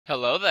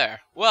Hello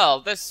there.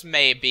 Well, this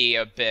may be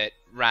a bit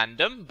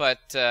random,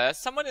 but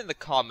someone in the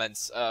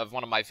comments of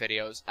one of my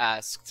videos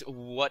asked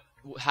what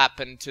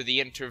happened to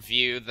the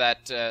interview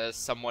that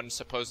someone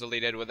supposedly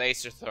did with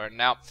Acerthorn.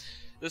 Now,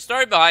 the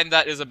story behind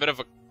that is a bit of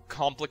a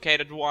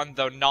complicated one,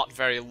 though not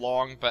very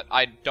long, but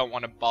I don't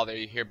want to bother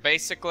you here.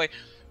 Basically,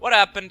 what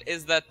happened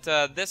is that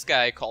this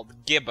guy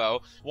called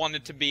Gibbo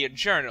wanted to be a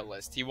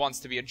journalist. He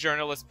wants to be a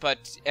journalist,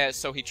 but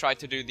so he tried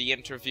to do the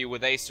interview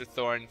with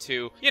Acerthorn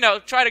to, you know,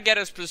 try to get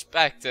his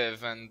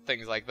perspective and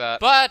things like that.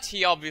 But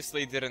he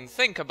obviously didn't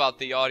think about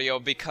the audio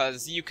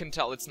because you can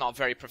tell it's not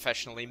very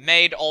professionally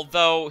made,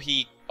 although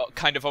he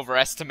kind of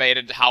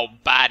overestimated how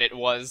bad it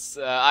was.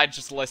 I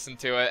just listened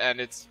to it and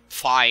it's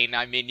fine.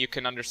 I mean, you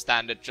can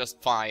understand it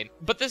just fine.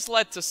 But this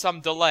led to some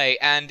delay,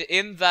 and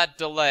in that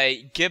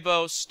delay,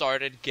 Gibbo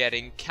started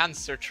getting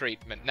cancer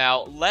treatment.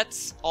 Now,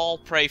 let's all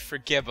pray for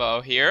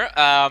Gibbo here.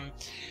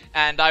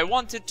 And I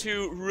wanted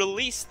to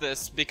release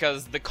this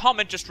because the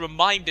comment just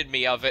reminded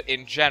me of it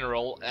in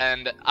general,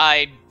 and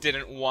I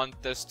didn't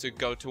want this to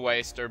go to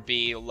waste or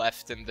be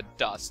left in the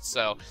dust.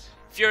 So,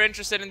 if you're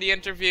interested in the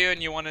interview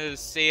and you want to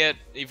see it,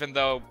 even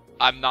though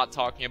I'm not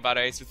talking about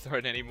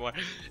Acerthorn anymore,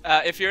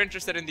 if you're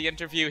interested in the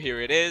interview, here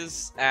it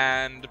is,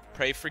 and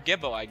pray for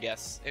Gibbo, I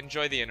guess.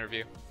 Enjoy the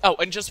interview. Oh,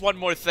 and just one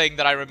more thing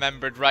that I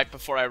remembered right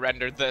before I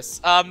rendered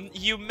this.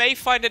 You may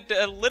find it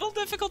a little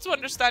difficult to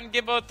understand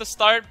Gibbo at the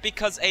start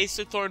because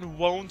Acerthorn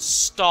won't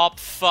stop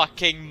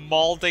fucking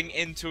molding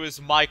into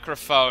his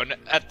microphone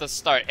at the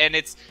start, and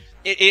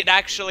it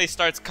actually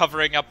starts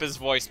covering up his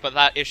voice, but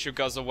that issue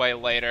goes away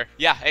later.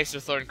 Yeah,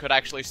 Acerthorn could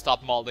actually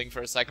stop molding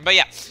for a second. But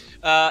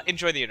yeah,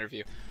 enjoy the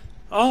interview.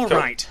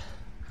 Alright.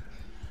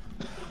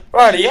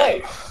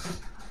 Righty-o.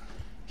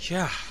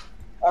 Yeah.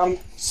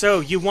 So,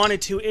 you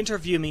wanted to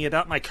interview me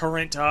about my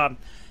current,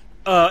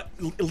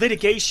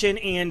 litigation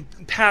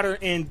and pattern,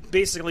 and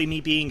basically me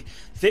being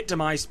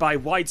victimized by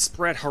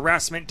widespread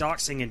harassment,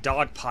 doxing, and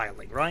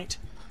dogpiling, right?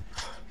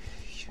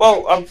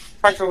 Well,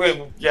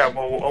 practically, yeah,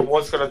 well, I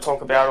was going to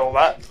talk about all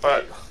that,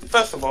 but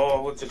first of all,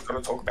 I was just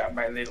going to talk about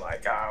mainly,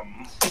 like,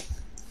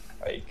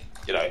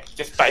 you know,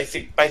 just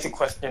basic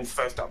questions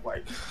first up,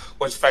 like,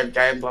 what's your favourite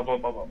game, blah, blah,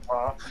 blah, blah,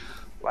 blah,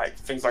 like,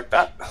 things like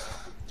that.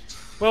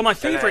 Well, my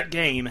favorite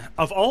game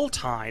of all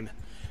time,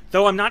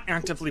 though I'm not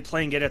actively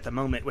playing it at the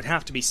moment, would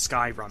have to be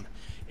Skyrim.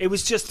 It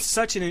was just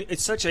such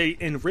an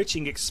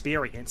enriching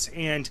experience,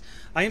 and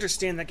I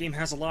understand that game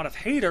has a lot of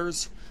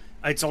haters.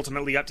 It's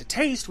ultimately up to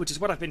taste, which is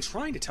what I've been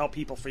trying to tell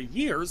people for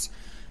years.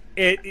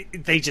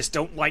 They just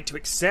don't like to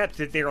accept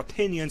that their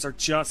opinions are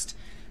just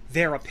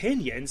their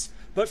opinions.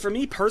 But for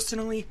me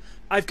personally,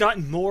 I've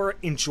gotten more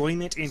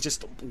enjoyment and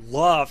just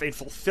love and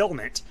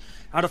fulfillment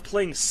out of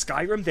playing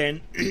Skyrim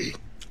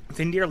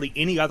than nearly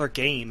any other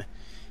game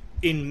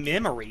in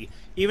memory.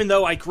 Even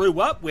though I grew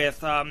up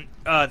with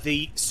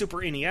the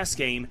Super NES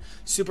game,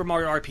 Super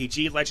Mario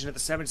RPG Legend of the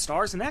Seven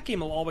Stars, and that game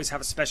will always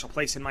have a special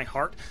place in my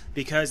heart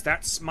because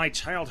that's my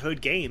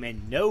childhood game,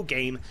 and no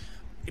game,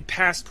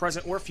 past,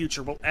 present, or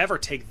future, will ever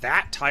take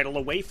that title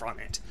away from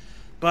it.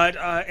 But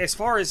as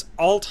far as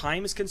all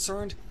time is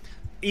concerned,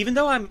 even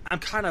though I'm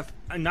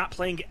not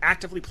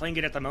actively playing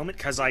it at the moment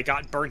because I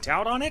got burnt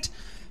out on it,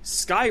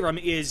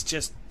 Skyrim is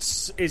just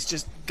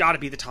got to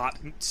be the top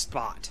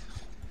spot.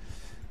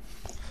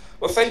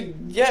 Well, see,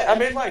 yeah, I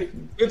mean,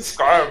 like, good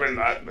Skyrim in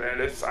that, man,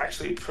 it's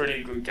actually a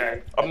pretty good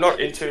game. I'm not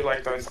into,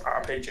 like, those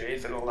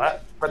RPGs and all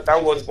that, but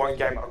that was one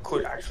game I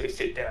could actually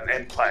sit down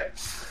and play.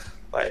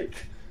 Like,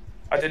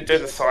 I didn't do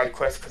the side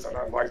quests because I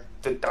don't like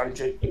the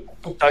dungeons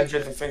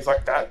and things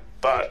like that,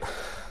 but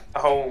the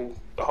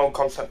whole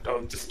concept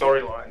of the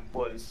storyline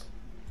was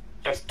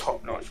just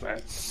top-notch,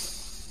 man.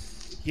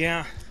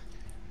 Yeah.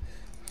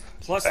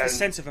 Plus the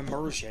sense of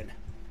immersion.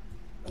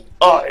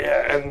 Oh,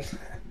 yeah,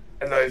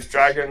 and those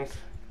dragon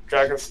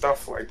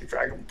stuff, like the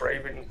dragon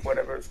breathing,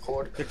 whatever it's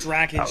called. The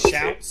dragon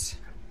shouts.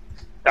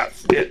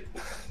 That's it.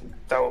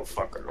 That was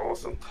fucking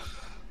awesome.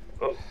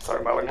 Oh,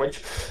 sorry, my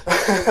language.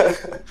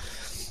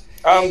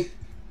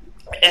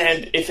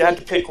 And if you had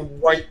to pick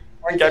one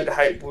game to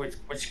hate,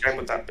 which game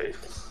would that be?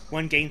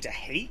 One game to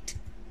hate?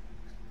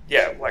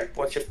 Yeah, like,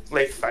 what's your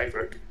least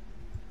favourite?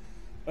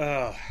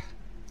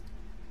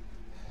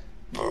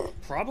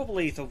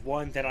 Probably the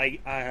one that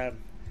I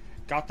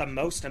got the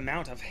most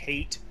amount of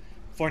hate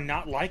for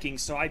not liking,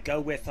 so I'd go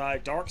with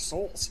Dark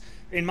Souls.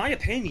 In my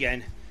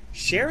opinion,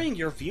 sharing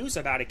your views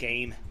about a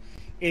game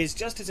is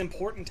just as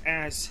important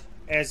as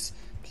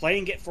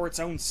playing it for its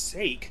own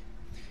sake.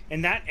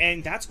 And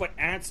that's what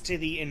adds to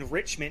the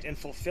enrichment and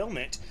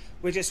fulfillment,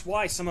 which is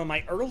why some of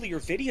my earlier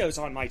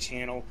videos on my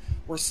channel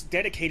were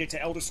dedicated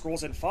to Elder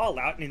Scrolls and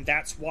Fallout, and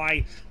that's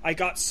why I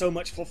got so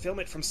much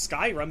fulfillment from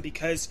Skyrim,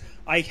 because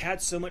I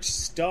had so much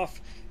stuff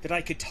that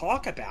I could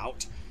talk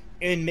about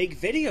and make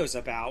videos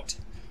about.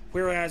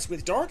 Whereas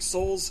with Dark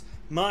Souls,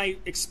 my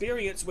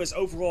experience was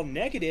overall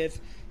negative,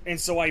 and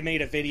so I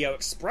made a video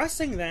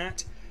expressing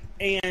that,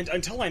 And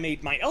until I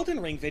made my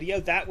Elden Ring video,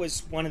 that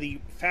was one of the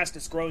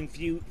fastest growing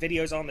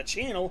videos on the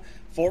channel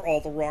for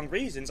all the wrong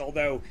reasons.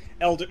 Although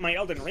my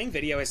Elden Ring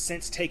video has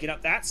since taken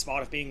up that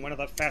spot of being one of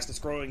the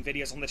fastest growing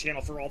videos on the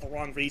channel for all the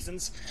wrong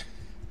reasons.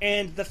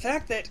 And the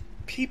fact that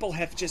people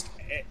have just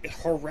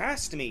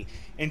harassed me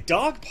and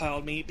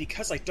dogpiled me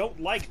because I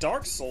don't like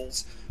Dark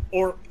Souls,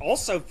 or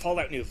also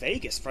Fallout New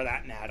Vegas for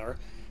that matter,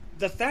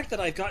 the fact that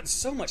I've gotten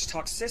so much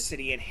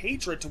toxicity and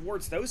hatred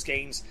towards those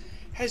games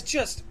has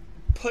just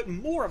put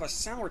more of a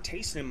sour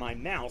taste in my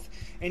mouth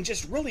and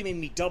just really made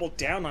me double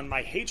down on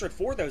my hatred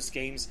for those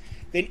games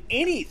than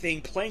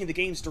anything playing the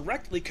games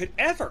directly could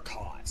ever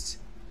cause.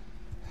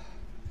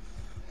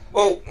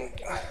 Well,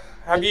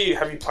 have you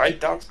played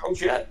Dark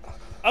Souls yet?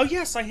 Oh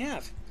yes, I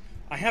have.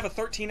 I have a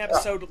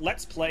 13-episode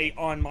Let's Play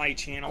on my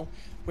channel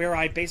where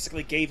I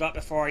basically gave up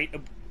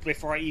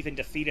before I even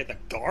defeated the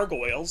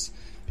gargoyles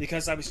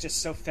because I was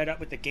just so fed up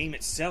with the game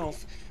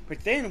itself.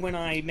 But then when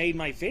I made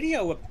my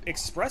video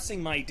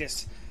expressing my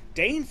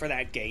disdain for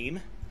that game,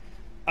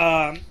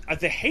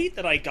 the hate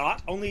that I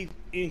got only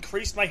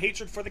increased my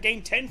hatred for the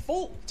game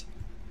tenfold.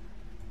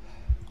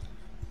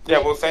 Yeah,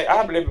 well, say I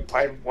haven't even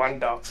played one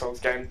Dark Souls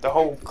game. The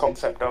whole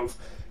concept of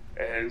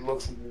it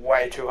looks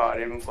way too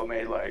hard even for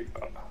me. Like,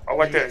 I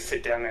like to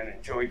sit down and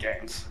enjoy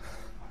games,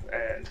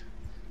 and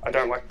I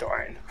don't like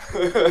dying,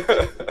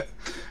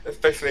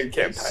 especially in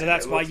campaign. So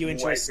that's why you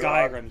enjoy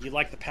Skyrim. You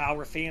like the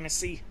power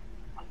fantasy?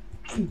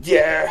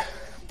 Yeah,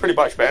 pretty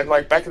much, man.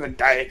 Like back in the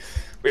day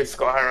with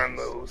Skyrim,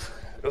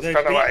 it was kind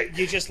of like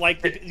you just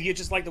like the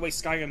way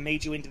Skyrim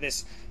made you into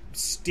this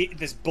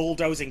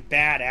bulldozing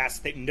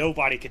badass that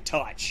nobody could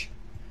touch.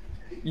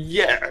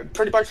 Yeah,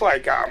 pretty much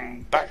like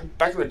back in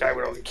the day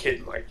when I was a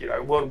kid, like, you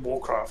know, World of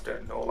Warcraft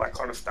and all that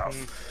kind of stuff.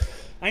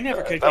 I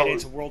never could get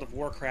into World of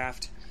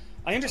Warcraft.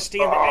 I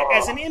understand that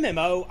as an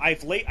MMO,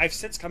 I've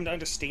since come to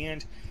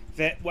understand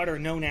that what are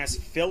known as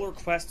filler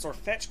quests or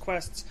fetch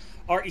quests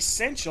are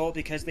essential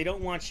because they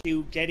don't want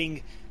you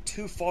getting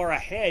too far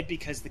ahead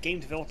because the game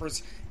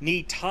developers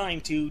need time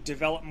to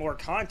develop more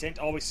content,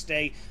 always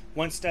stay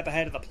one step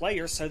ahead of the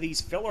player, so these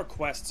filler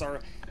quests are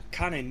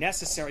kind of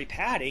necessary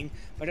padding.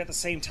 But at the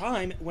same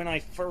time, when I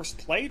first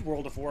played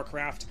World of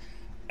Warcraft,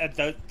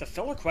 the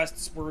filler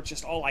quests were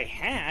just all I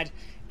had,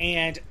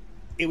 and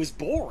it was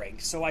boring,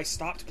 so I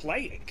stopped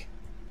playing.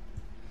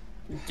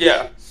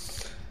 Yeah.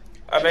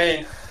 I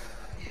mean,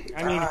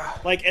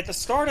 like, at the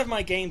start of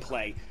my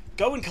gameplay,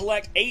 go and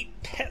collect 8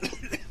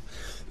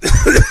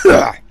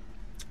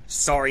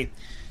 Sorry,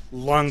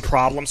 lung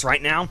problems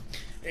right now.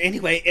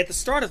 Anyway, at the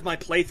start of my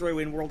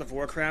playthrough in World of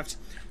Warcraft,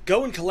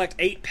 go and collect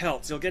 8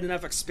 pelts. You'll get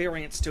enough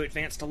experience to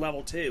advance to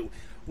level 2.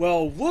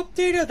 Well,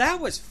 whoop-de-doo, that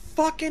was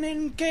fucking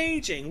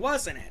engaging,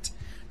 wasn't it?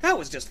 That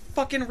was just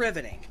fucking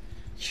riveting.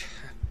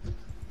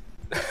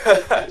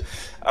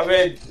 I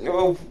mean,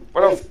 well,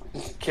 when I was a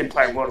kid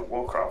playing World of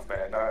Warcraft,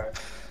 man, I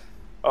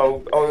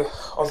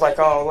was like,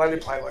 oh, I'll only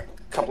play like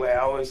a couple of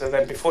hours, and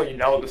then before you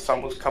know it, the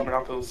sun was coming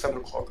up. It was 7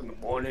 o'clock in the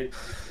morning,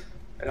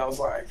 and I was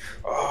like,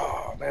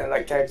 oh man,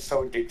 that game's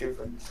so addictive,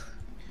 and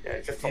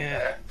just from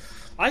there.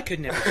 I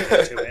could never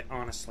get into it,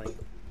 honestly.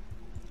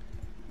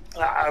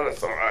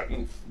 That's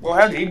alright. Well,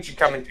 how did you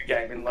come into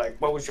gaming? Like,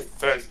 what was your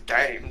first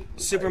game?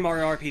 Super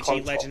Mario RPG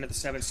console? Legend of the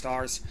Seven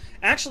Stars.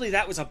 Actually,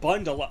 that was a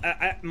bundle.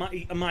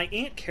 My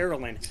Aunt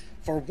Carolyn,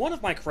 for one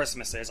of my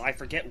Christmases, I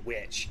forget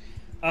which,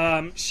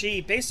 she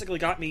basically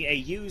got me a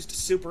used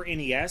Super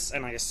NES,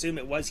 and I assume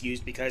it was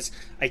used because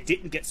I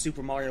didn't get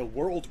Super Mario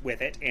World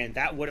with it, and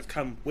that would have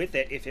come with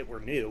it if it were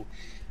new.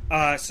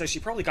 So she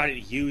probably got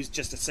it used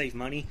just to save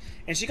money,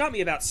 and she got me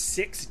about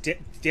 6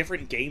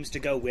 different games to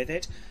go with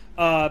it.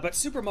 But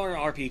Super Mario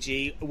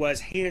RPG was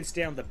hands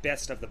down the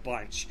best of the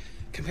bunch,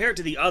 compared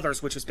to the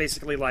others, which was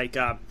basically like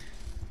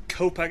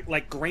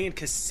like Grand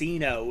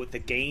Casino, the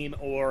game,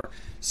 or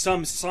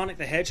some Sonic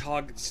the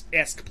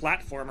Hedgehog-esque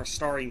platformer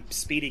starring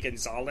Speedy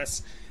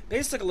Gonzales.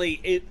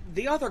 Basically,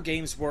 the other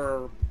games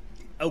were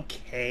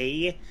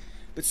okay,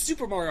 but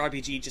Super Mario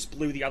RPG just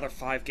blew the other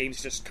 5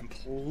 games just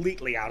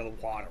completely out of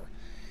the water.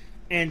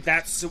 And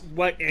that's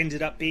what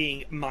ended up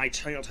being my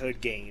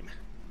childhood game.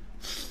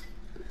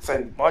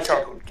 So my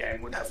childhood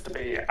game would have to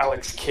be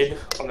Alex Kidd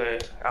on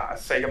the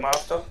Sega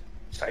Master.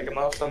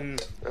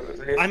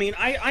 I mean,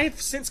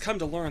 I've since come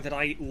to learn that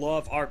I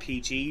love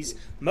RPGs,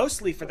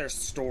 mostly for their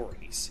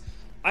stories.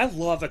 I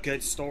love a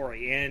good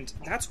story, and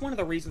that's one of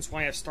the reasons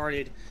why I've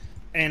started,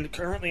 and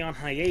currently on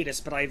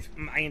hiatus, but I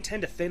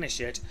intend to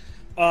finish it,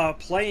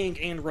 playing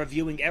and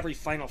reviewing every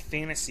Final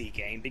Fantasy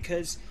game,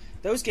 because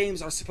those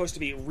games are supposed to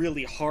be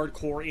really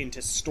hardcore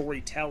into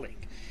storytelling.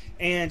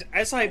 And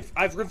as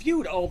I've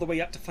reviewed all the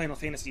way up to Final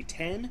Fantasy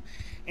X,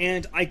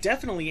 and I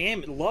definitely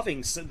am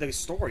loving those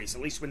stories,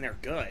 at least when they're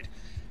good.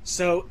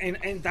 So,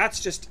 and that's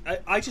just,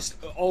 I just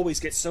always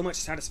get so much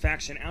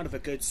satisfaction out of a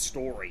good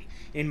story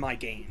in my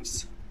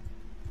games.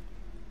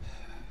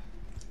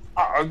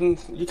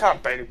 You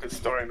can't beat a good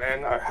story,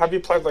 man. Have you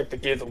played like the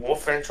Gears of War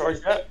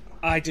franchise yet?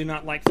 I do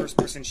not like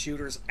first-person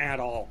shooters at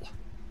all.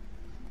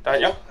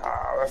 Don't you?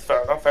 That's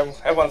fair enough.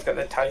 Everyone's got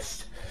their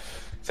taste.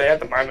 So at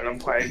the moment, I'm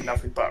playing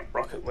nothing but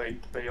Rocket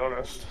League, to be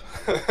honest.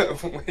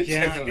 Which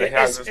Yeah, isn't the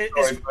hardest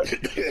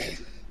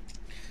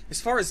as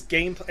far as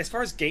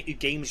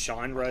game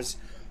genres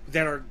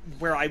that are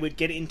where I would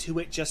get into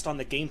it just on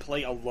the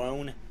gameplay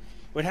alone, it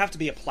would have to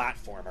be a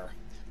platformer.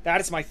 That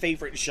is my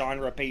favorite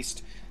genre,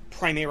 based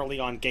primarily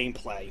on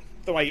gameplay.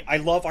 Though I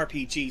love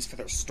RPGs for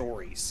their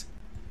stories.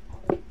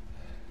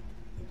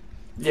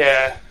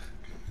 Yeah.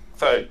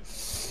 So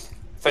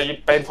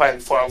you've been playing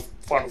Final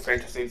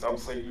Fantasies,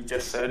 obviously, you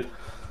just said.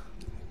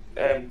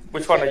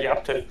 Which one are you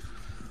up to?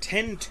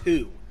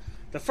 10-2.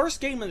 The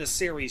first game in the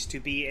series to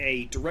be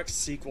a direct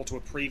sequel to a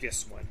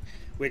previous one,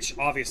 which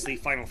obviously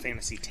Final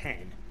Fantasy X.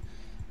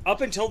 Up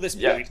until this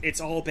point,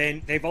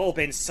 they've all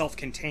been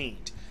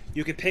self-contained.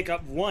 You could pick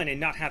up one and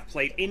not have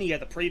played any of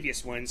the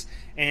previous ones,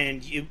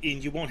 and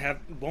you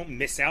won't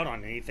miss out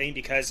on anything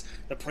because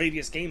the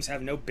previous games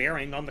have no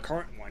bearing on the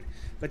current one.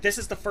 But this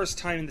is the first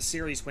time in the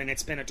series when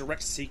it's been a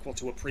direct sequel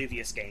to a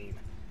previous game.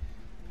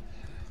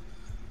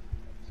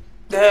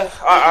 Yeah,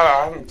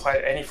 I haven't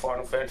played any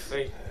Final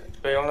Fantasy, to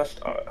be honest.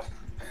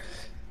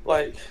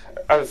 Like,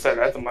 as I said,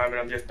 at the moment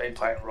I've just been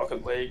playing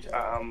Rocket League.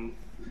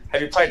 Have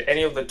you played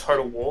any of the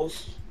Total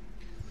Wars?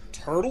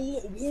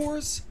 Turtle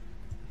Wars?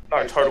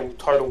 No,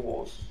 Total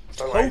Wars.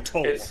 So,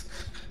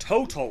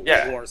 Total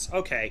Wars.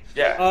 Okay.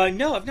 Yeah.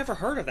 No, I've never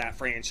heard of that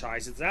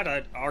franchise. Is that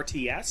a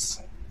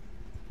RTS?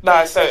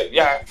 No, so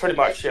yeah, pretty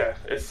much, yeah.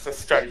 It's a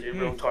strategy,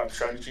 real-time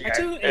strategy game.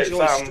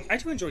 I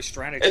do enjoy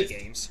strategy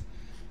games,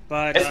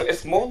 but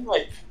it's more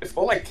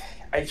like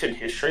ancient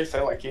history.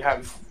 So like you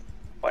have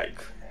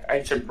like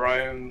ancient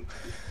Rome,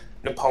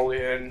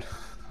 Napoleon,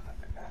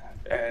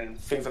 and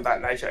things of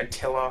that nature,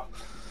 Attila,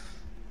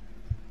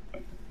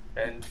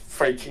 and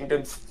Three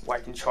Kingdoms,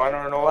 like in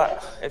China and all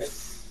that.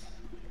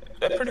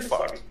 They're pretty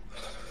fun.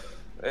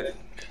 They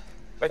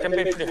can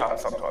be pretty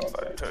hard sometimes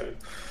though too.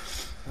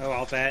 Oh,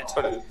 I'll bet.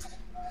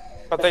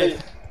 But they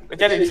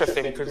get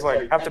interesting because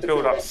like have to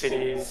build up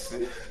cities,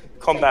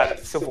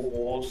 combat civil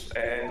wars,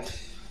 and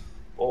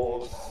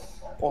all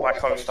that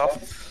kind of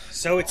stuff.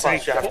 So it's a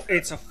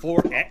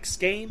 4X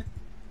game.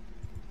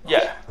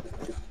 Yeah.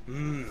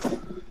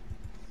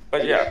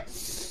 But yeah.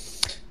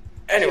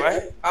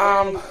 Anyway,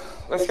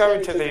 let's go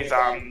into these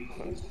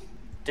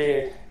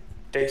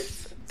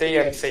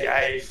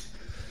DMCAs.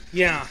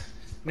 Yeah.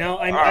 Now,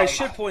 I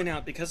should point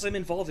out, because I'm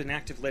involved in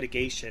active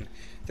litigation,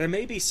 there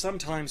may be some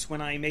times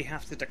when I may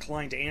have to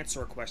decline to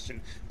answer a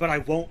question, but I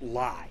won't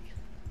lie.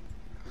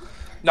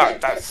 No,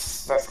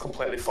 that's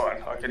completely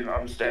fine. I can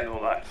understand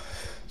all that.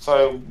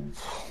 So,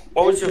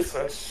 what was your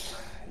first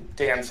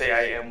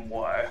DMCA and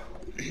why?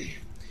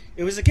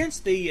 It was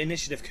against the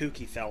Initiative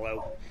Cookie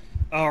fellow,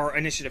 or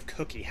Initiative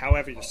Cookie,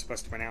 however you're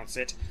supposed to pronounce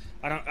it.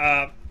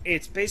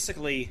 It's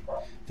basically,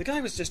 the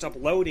guy was just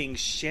uploading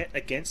shit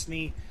against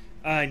me,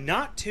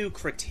 not to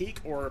critique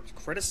or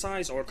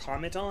criticize or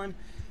comment on,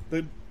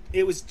 but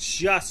it was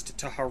just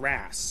to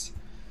harass.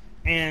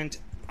 And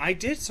I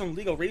did some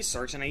legal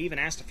research, and I even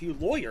asked a few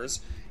lawyers,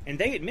 and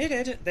they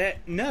admitted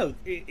that no,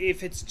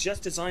 if it's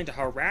just designed to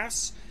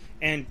harass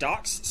and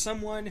dox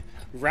someone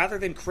rather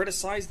than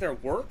criticize their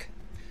work,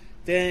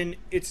 then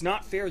it's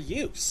not fair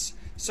use.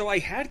 So I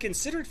had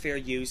considered fair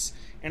use,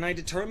 and I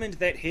determined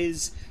that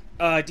his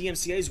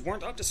DMCAs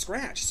weren't up to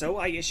scratch. So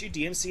I issued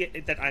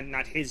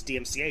not his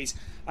DMCAs.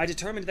 I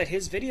determined that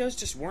his videos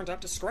just weren't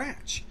up to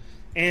scratch,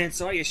 and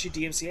so I issued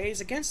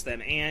DMCAs against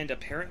them. And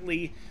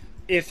apparently,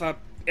 if a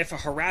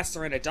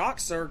harasser and a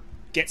doxer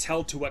gets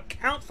held to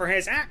account for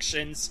his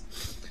actions,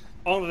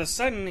 all of a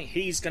sudden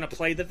he's going to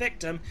play the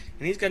victim,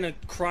 and he's going to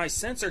cry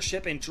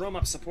censorship and drum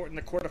up support in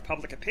the court of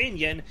public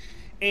opinion,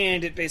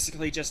 and it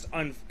basically just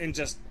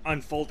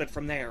unfolded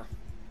from there.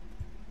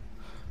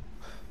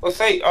 Well,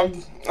 see,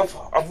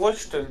 I've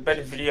watched as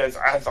many videos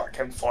as I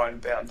can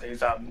find about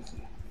these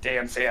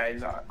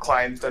DMCA's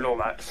claims and all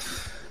that,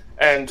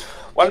 and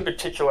one in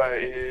particular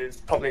is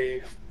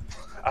probably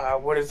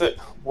what is it?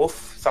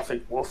 Wolf, something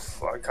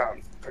Wolf. I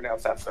can't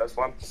pronounce that first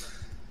one.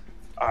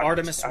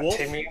 Artemis Wolf.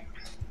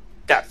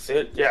 That's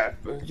it. Yeah,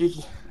 you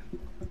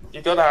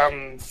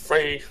got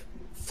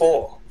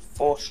four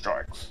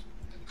strikes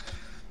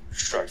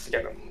to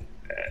get them,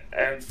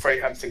 and 3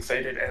 have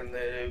succeeded, and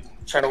the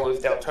channel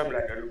is now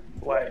terminated.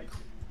 Like,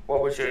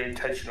 what was your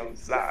intention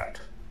of that?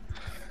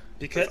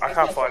 Because I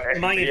can't find any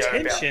my video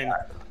intention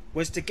about that.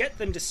 was to get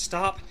them to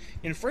stop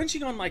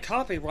infringing on my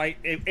copyright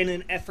in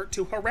an effort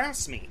to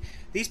harass me.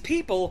 These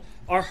people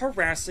are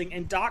harassing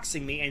and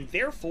doxing me, and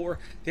therefore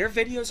their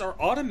videos are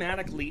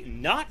automatically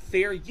not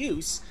fair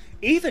use,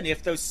 even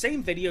if those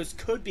same videos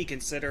could be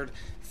considered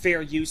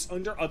fair use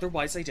under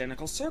otherwise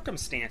identical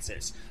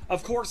circumstances.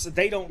 Of course,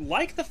 they don't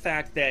like the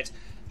fact that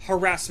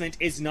harassment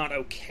is not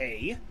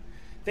okay.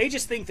 They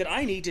just think that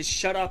I need to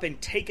shut up and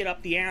take it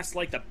up the ass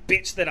like the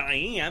bitch that I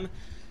am.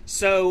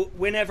 So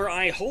whenever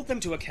I hold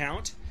them to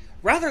account,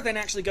 rather than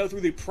actually go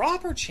through the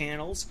proper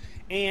channels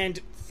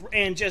and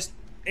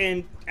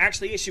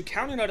actually issue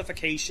counter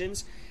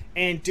notifications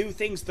and do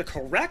things the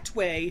correct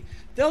way,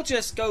 they'll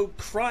just go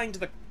crying to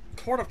the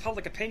court of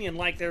public opinion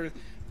like they're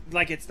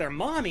it's their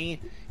mommy,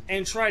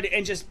 and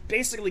just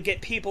basically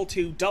get people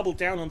to double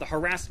down on the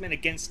harassment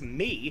against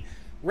me,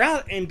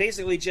 and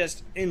basically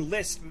just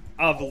enlist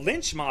a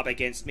lynch mob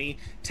against me,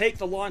 take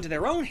the law into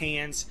their own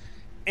hands,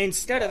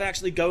 instead of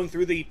actually going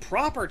through the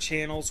proper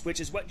channels, which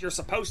is what you're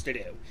supposed to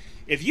do.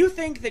 If you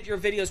think that your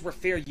videos were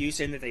fair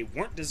use and that they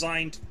weren't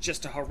designed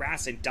just to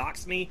harass and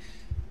dox me,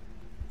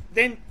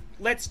 then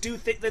let's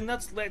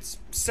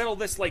settle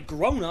this like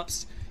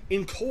grown-ups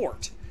in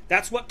court.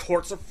 That's what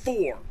courts are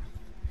for.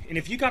 And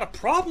if you got a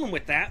problem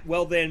with that,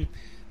 well then,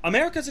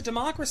 America's a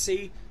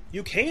democracy.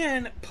 You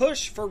can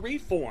push for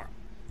reform.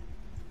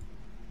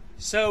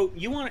 So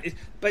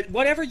but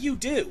whatever you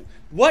do,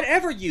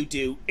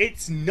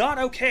 it's not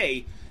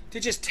okay to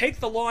just take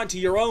the law into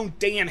your own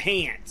damn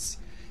hands.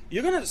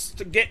 You're gonna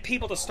get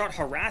people to start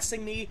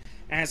harassing me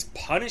as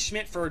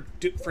punishment for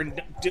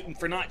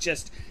not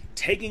just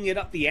taking it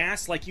up the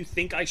ass like you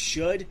think I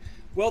should.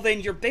 Well,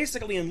 then you're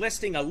basically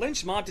enlisting a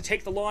lynch mob to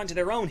take the law into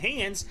their own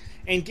hands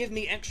and give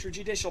me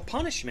extrajudicial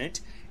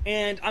punishment.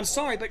 And I'm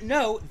sorry, but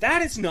no,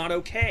 that is not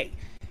okay.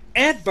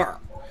 Ever.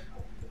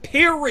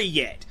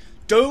 Period.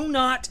 Do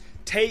not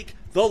take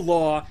the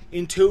law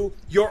into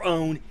your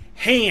own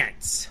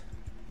hands.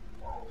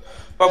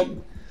 But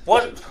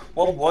what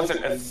was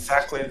it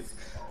exactly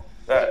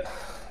that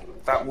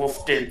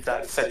Wolf did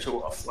that set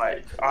you off?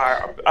 Like,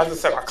 as I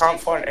said, I can't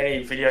find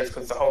any videos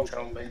because the whole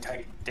channel's been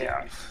taken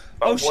down.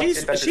 But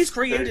she's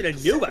created a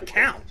new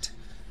account.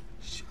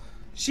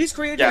 She's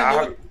created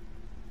a new...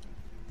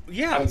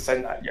 Yeah. I haven't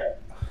seen that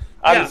yet.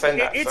 I haven't seen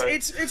that.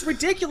 It's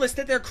ridiculous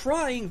that they're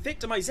crying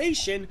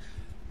victimization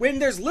when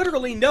there's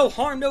literally no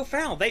harm, no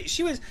foul.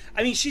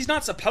 She's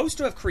not supposed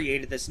to have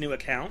created this new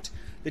account.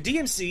 The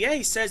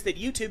DMCA says that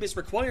YouTube is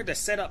required to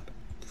set up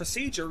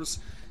procedures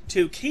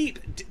to keep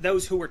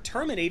those who were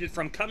terminated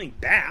from coming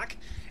back.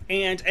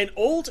 And an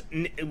old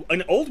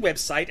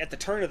website at the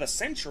turn of the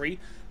century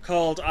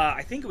called,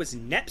 I think it was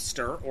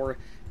Napster or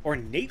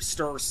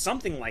Napster or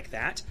something like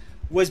that,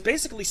 was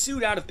basically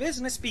sued out of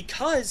business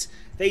because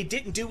they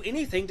didn't do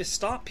anything to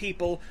stop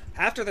people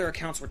after their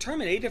accounts were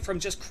terminated from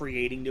just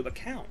creating new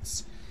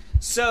accounts.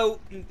 So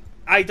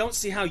I don't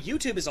see how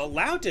YouTube is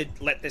allowed to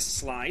let this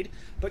slide,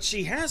 but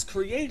she has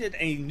created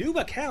a new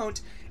account,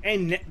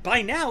 and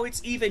by now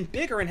it's even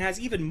bigger and has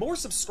even more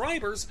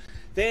subscribers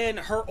than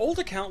her old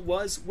account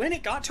was when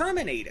it got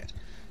terminated.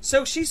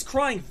 So she's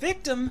crying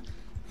victim,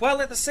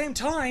 while at the same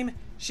time,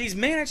 she's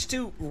managed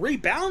to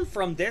rebound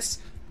from this,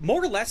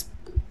 more or less,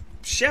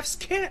 chef's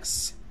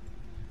kiss.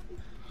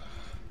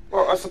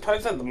 Well, I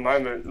suppose at the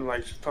moment,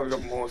 like, she's probably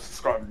got more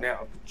subscribers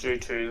now due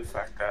to the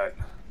fact that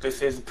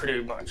this is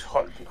pretty much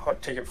hot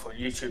ticket for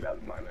YouTube at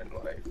the moment.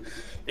 Like,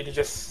 you can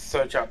just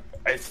search up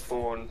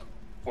Acerthorn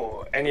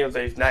or any of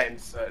these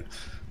names that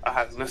I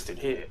have listed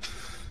here,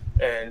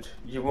 and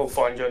you will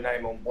find your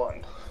name on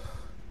one.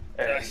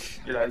 And,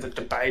 the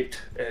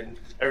debate and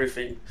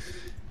everything,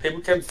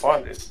 people can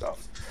find this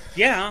stuff.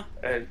 Yeah,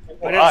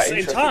 but at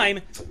the same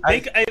time,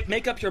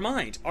 make up your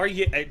mind.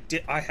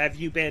 Have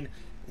you been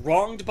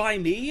wronged by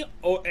me?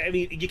 Or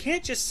you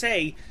can't just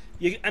say.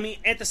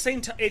 At the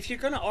same time, if you're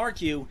going to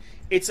argue,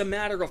 it's a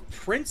matter of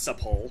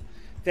principle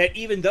that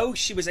even though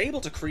she was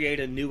able to create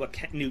a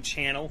new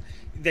channel,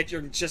 that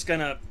it's just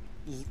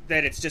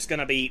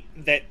gonna be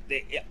that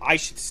I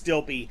should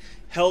still be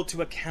held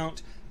to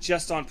account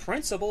just on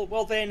principle.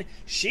 Well, then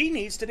she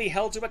needs to be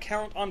held to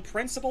account on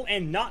principle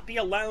and not be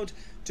allowed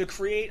to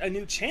create a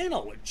new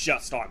channel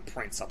just on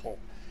principle.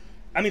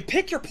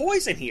 Pick your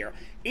poison here.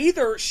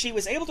 Either she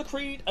was able to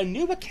create a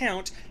new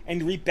account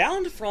and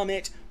rebound from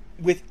it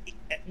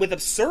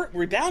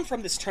rebound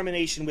from this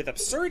termination with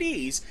absurd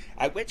ease,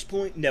 at which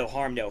point no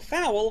harm, no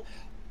foul,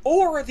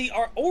 or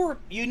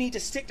you need to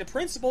stick to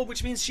principle,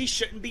 which means she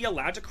shouldn't be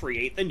allowed to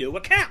create the new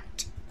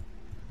account.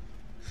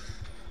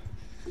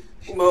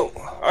 Well,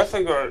 I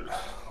think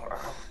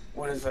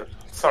what is it?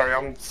 Sorry,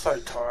 I'm so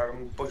tired.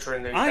 I'm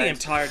butchering these. I am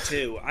tired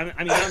too.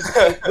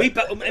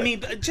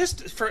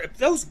 Just for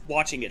those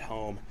watching at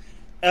home,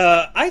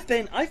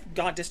 I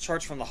got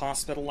discharged from the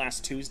hospital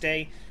last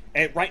Tuesday.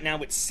 Right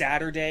now it's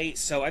Saturday,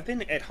 so I've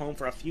been at home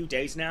for a few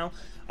days now.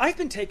 I've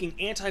been taking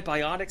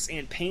antibiotics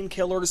and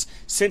painkillers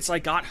since I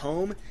got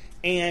home,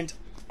 and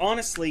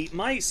honestly,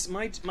 my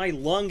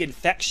lung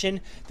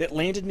infection that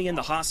landed me in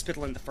the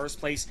hospital in the first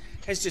place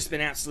has just been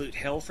absolute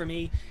hell for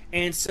me.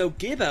 And so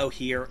Gibbo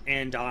here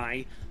and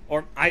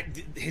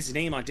his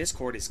name on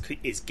Discord is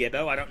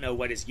Gibbo. I don't know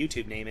what his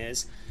YouTube name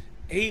is.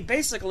 We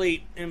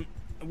basically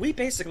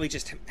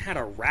just had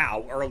a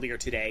row earlier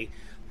today,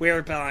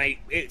 whereby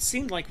it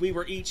seemed like we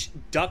were each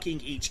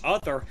ducking each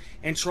other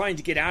and trying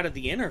to get out of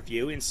the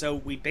interview, and so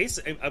we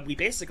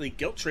basically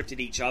guilt-tripped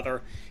each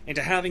other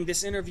into having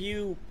this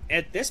interview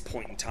at this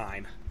point in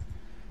time.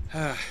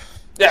 Yeah,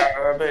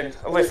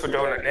 at least we're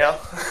doing it now.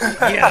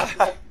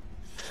 Yeah.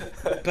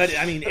 But,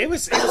 it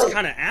was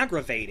kind of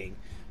aggravating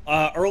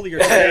earlier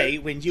today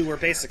when you were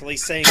basically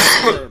saying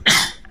that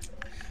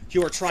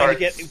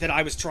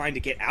I was trying to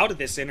get out of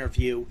this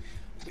interview,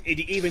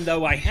 even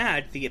though I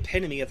had the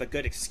epitome of a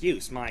good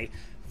excuse. My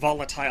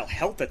volatile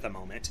health at the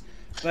moment.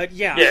 But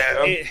yeah,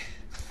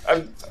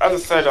 as I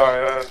said,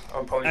 I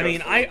apologize. I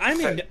mean,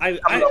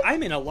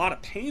 I'm in a lot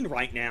of pain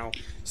right now,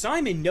 so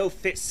I'm in no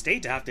fit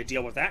state to have to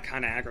deal with that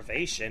kind of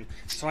aggravation.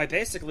 So I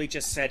basically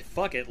just said,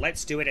 "Fuck it,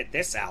 let's do it at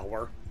this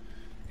hour,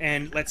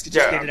 and let's just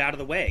get it out of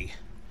the way."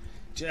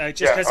 Just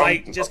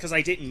because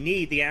I didn't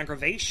need the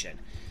aggravation.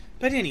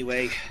 But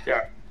anyway.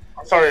 Yeah,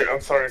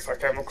 I'm sorry if I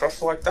came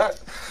across like that.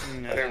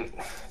 No. I didn't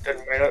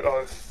mean it.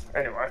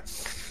 Anyway,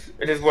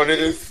 it is what it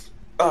is.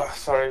 Oh,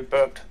 sorry,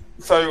 burped.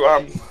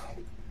 So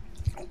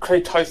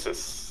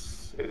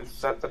Cretosis,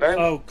 is that the name?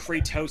 Oh,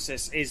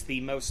 Cretosis is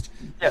the most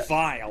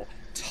vile,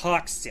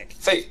 toxic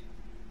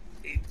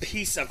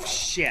piece of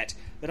shit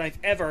that I've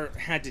ever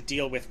had to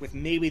deal with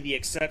maybe the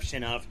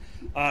exception of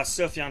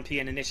Sophion P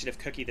and Initiative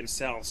Cookie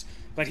themselves.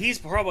 But he's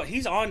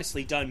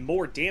honestly done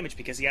more damage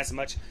because he has a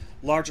much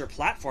larger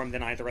platform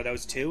than either of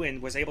those two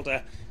and was able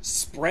to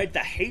spread the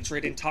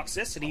hatred and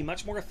toxicity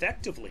much more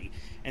effectively.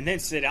 And then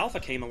Sid Alpha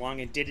came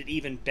along and did it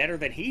even better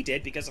than he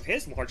did because of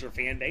his larger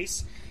fan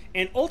base.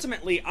 And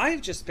ultimately,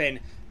 I've just been,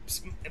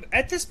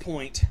 at this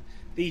point,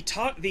 the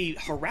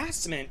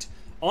harassment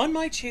on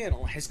my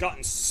channel has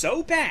gotten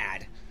so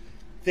bad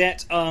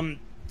that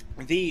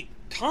the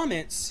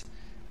comments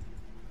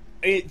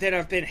that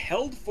have been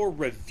held for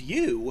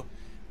review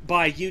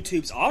by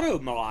YouTube's auto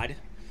mod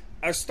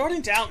are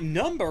starting to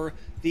outnumber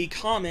the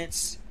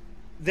comments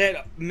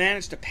that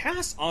managed to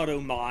pass auto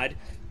mod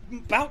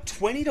about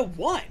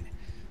 20-1.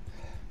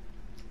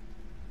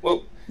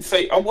 Well,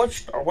 see, I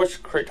watched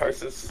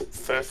Kratos'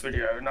 first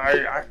video, and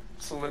I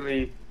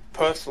absolutely,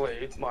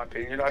 personally, in my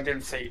opinion, I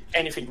didn't see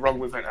anything wrong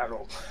with it at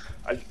all.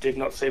 I did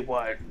not see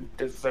why it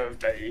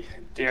deserved a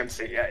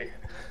DMCA.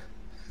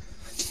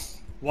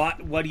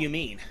 What do you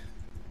mean?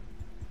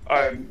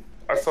 I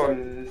thought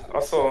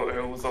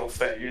it was all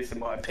fair use, in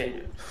my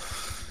opinion.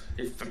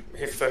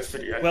 His first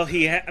video. Well,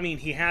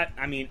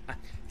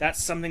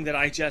 that's something that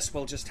I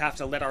will just have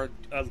to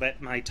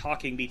let my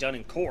talking be done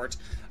in court.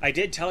 I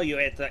did tell you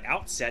at the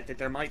outset that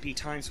there might be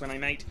times when I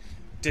might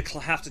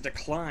have to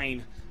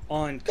decline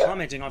on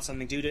commenting on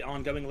something due to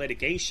ongoing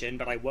litigation,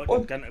 but I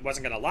wasn't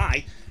going to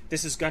lie.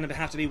 This is going to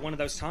have to be one of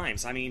those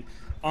times. I mean,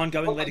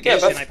 ongoing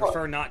litigation, I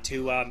prefer not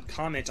to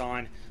comment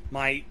on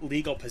my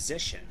legal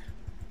position.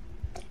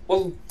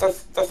 Well,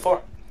 that's fine.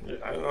 You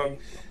know, I'm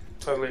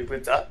totally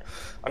with that.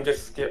 I'm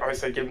just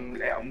also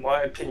giving out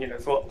my opinion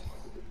as well.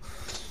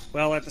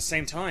 Well, at the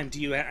same time,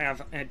 do you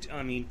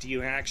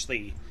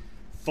actually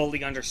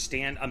fully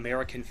understand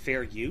American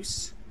fair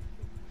use?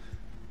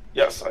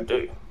 Yes, I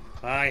do.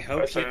 I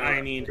hope it's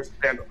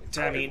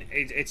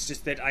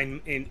just that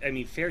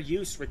fair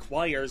use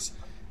requires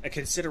a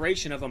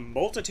consideration of a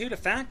multitude of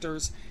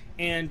factors,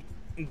 and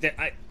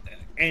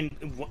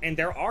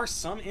there are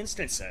some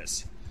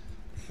instances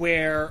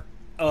where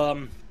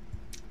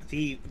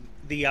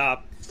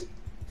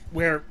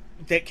where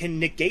that can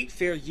negate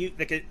fair use.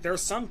 There are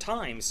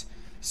sometimes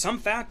some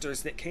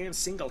factors that can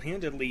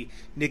single-handedly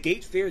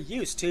negate fair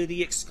use to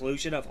the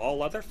exclusion of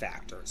all other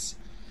factors,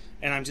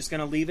 and I'm just going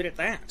to leave it at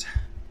that.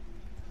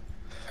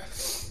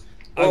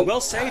 Well, I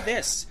will say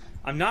this: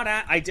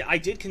 I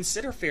did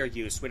consider fair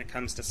use when it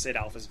comes to Sid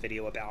Alpha's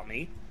video about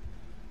me,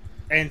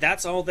 and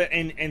that's all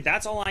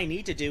that's all I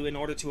need to do in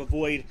order to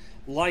avoid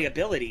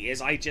liability.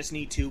 Is I just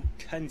need to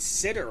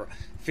consider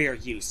fair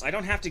use. I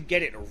don't have to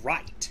get it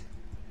right.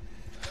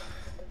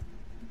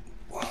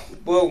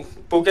 Well,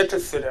 we'll get to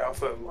Sid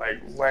Alpha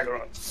later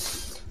on,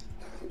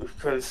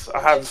 because I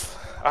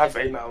have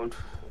emailed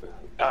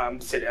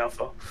Sid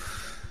Alpha.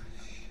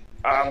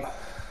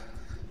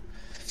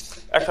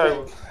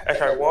 Echo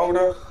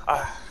Wilder,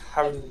 I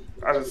haven't,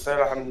 as I said,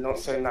 I have not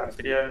seen that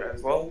video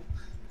as well,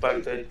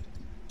 but the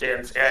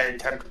DMCA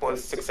attempt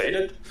was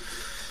succeeded.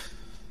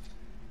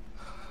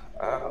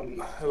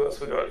 Who else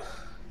we got?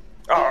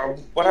 Oh,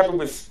 what happened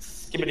with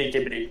Skibbity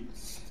Gibbity?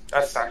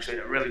 That's actually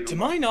a really good To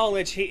my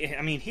knowledge,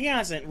 he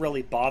hasn't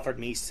really bothered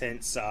me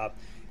since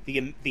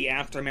the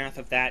aftermath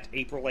of that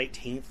April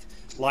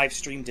 18th live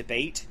stream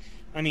debate.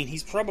 I mean,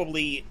 he's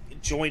probably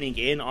joining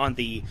in on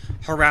the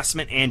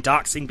harassment and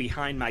doxing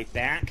behind my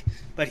back,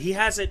 but he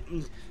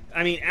hasn't...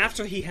 I mean,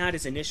 after he had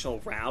his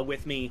initial row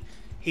with me,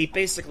 he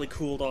basically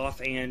cooled off,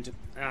 and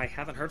I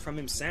haven't heard from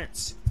him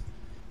since.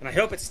 And I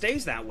hope it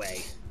stays that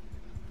way.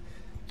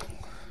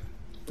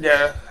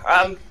 Yeah,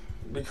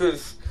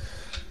 because...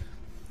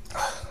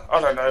 I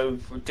don't know,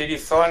 did he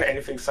sign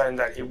anything saying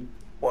that he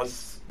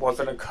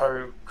wasn't a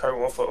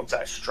co-author of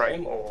that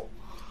stream, or...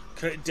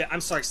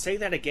 I'm sorry, say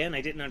that again,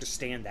 I didn't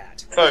understand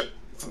that. So,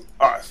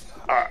 alright,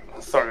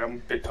 sorry, I'm a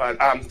bit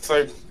tired.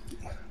 So,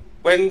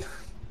 when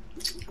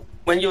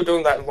you were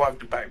doing that live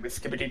debate with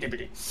Skibbity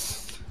Dibbity,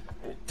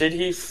 did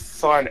he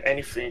sign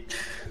anything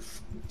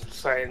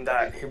saying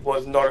that he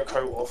was not a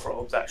co-author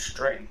of that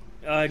stream?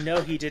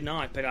 No, he did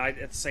not, but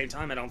at the same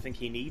time, I don't think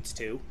he needs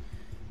to.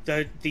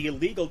 The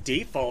legal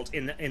default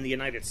in the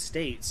United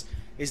States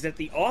is that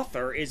the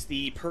author is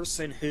the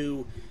person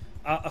who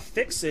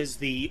affixes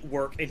the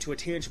work into a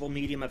tangible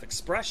medium of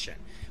expression.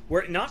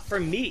 Were it not for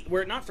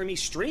me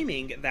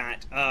streaming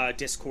that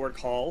Discord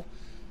call,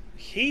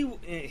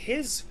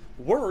 his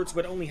words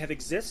would only have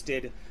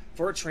existed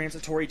for a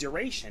transitory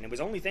duration. It was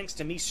only thanks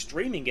to me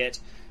streaming it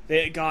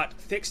that it got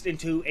fixed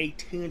into a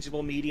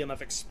tangible medium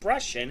of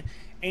expression,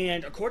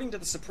 and according to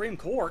the Supreme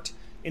Court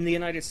in the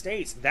United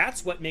States,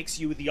 that's what makes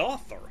you the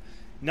author,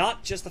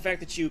 not just the fact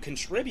that you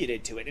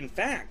contributed to it. In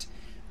fact,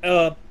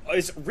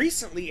 as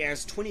recently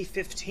as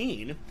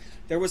 2015,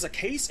 there was a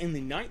case in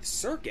the Ninth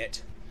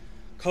Circuit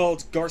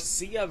called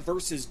Garcia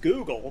versus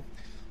Google,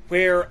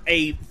 where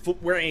a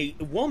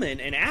woman,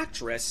 an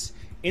actress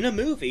in a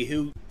movie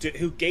who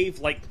gave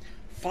like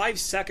 5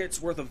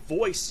 seconds worth of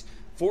voice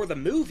for the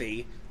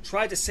movie,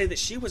 tried to say that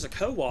she was a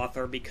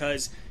co-author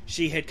because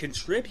she had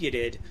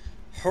contributed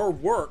her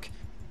work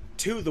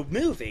to the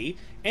movie,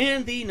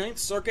 and the Ninth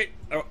Circuit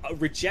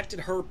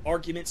rejected her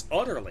arguments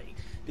utterly,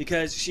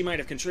 because she might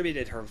have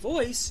contributed her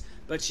voice,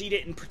 but she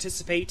didn't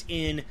participate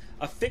in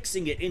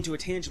affixing it into a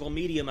tangible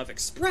medium of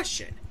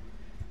expression.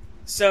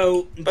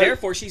 So,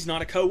 therefore, she's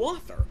not a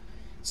co-author.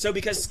 So,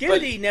 because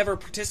Skibidi never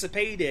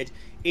participated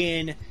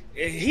in...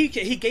 He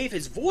gave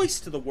his voice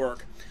to the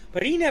work,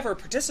 but he never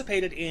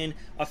participated in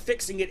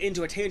affixing it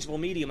into a tangible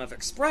medium of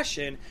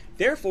expression,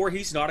 therefore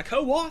he's not a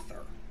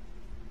co-author.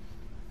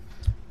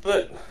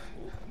 But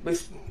we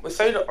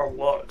say that a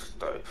lot,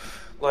 though.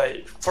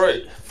 Like,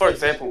 for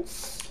example,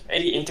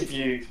 any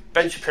interview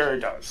Ben Shapiro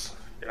does,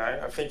 you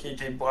know, I think he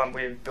did one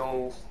with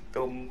Bill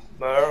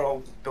Murray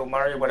or Bill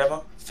Murray or whatever.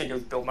 I think it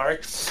was Bill Murray,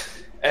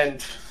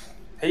 and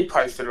he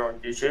posted it on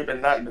YouTube,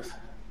 and that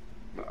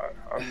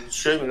I'm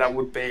assuming that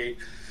would be,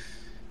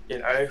 you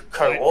know,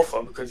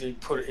 co-author because he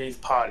put his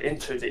part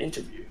into the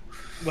interview.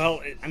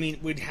 Well, I mean,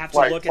 we'd have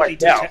to look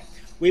at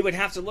we would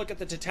have to look at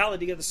the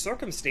totality of the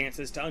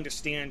circumstances to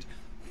understand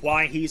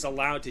why he's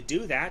allowed to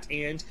do that,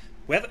 and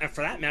whether,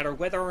 for that matter,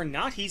 whether or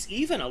not he's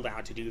even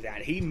allowed to do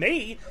that. He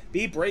may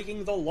be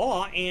breaking the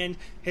law, and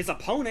his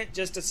opponent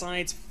just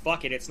decides,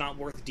 fuck it, it's not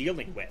worth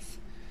dealing with.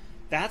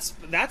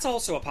 That's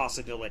also a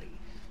possibility.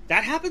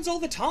 That happens all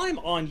the time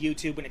on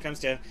YouTube when it comes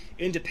to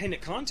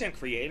independent content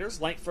creators.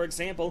 Like, for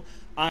example,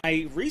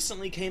 I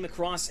recently came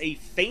across a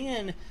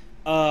fan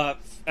art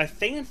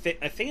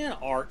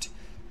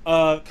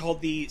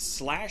called the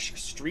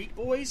 /Street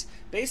Boys.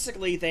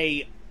 Basically,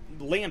 they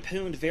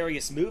lampooned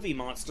various movie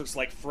monsters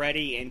like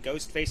Freddy and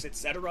Ghostface,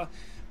 etc.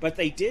 But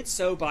they did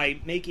so by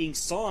making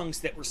songs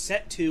that were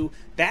set to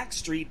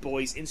Backstreet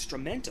Boys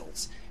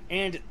instrumentals.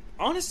 And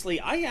honestly,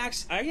 I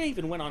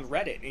even went on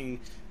Reddit, and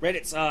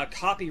Reddit's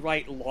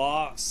copyright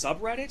law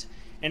subreddit,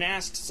 and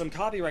asked some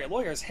copyright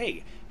lawyers,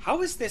 hey,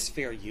 how is this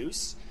fair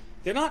use?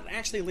 They're not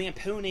actually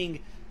lampooning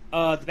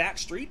the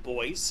Backstreet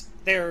Boys.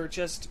 They're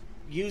just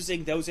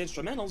using those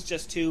instrumentals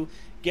just to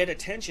get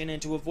attention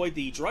and to avoid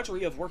the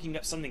drudgery of working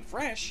up something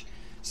fresh.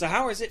 So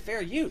how is it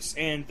fair use?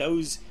 And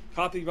those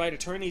copyright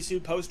attorneys who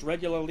post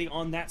regularly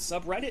on that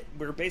subreddit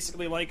were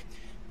basically like,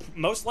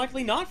 most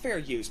likely not fair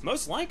use.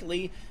 Most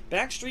likely,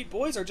 Backstreet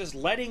Boys are just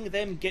letting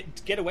them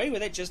get away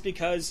with it just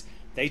because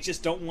they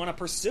just don't want to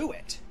pursue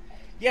it.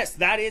 Yes,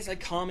 that is a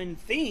common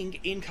thing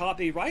in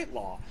copyright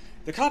law.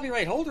 The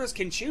copyright holders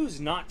can choose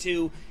not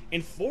to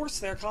enforce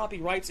their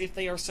copyrights if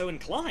they are so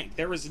inclined.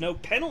 There is no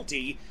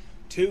penalty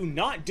to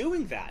not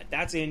doing that.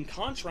 That's in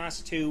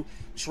contrast to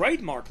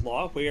trademark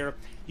law, where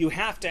you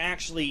have to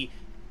actually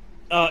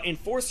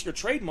enforce your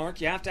trademark.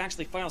 You have to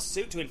actually file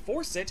suit to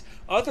enforce it,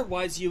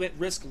 otherwise you at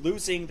risk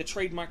losing the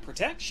trademark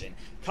protection.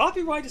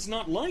 Copyright is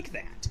not like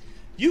that.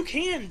 You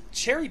can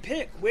cherry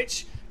pick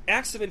which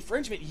acts of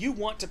infringement you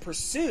want to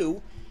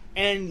pursue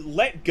and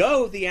let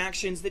go the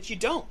actions that you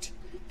don't.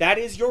 That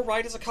is your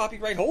right as a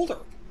copyright holder.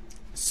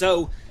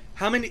 So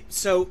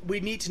we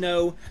need to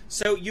know,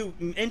 so you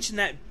mentioned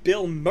that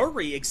Bill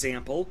Murray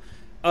example.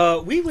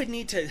 We would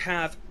need to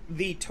have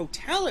the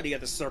totality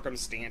of the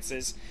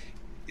circumstances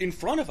in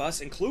front of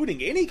us,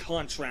 including any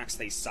contracts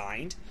they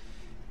signed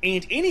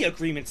and any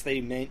agreements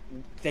they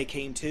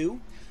came to,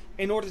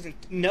 in order to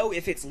know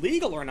if it's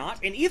legal or not.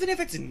 And even if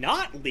it's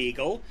not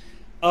legal,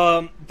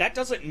 that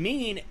doesn't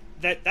mean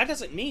that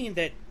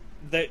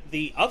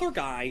the other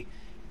guy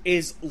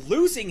is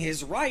losing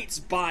his rights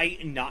by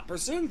not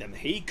pursuing them.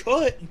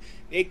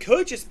 It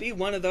could just be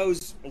one of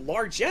those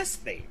largesse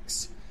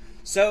things.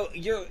 So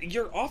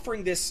you're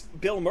offering this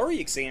Bill Murray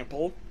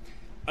example.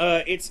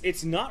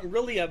 It's not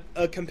really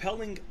a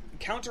compelling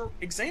counter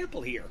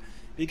example here,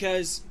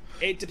 because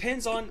it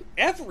depends on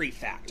every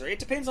factor. It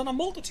depends on a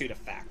multitude of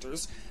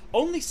factors,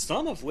 only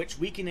some of which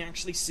we can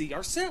actually see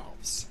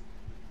ourselves.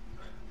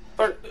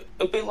 But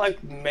it'd be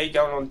like me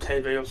going on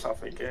TV or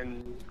something,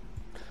 and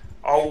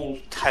I'll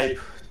tape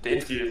the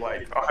interview.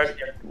 Like, I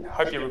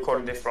hope you're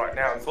recording this right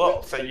now as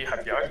well, so you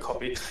have your own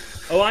copy.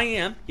 Oh, I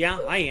am. Yeah,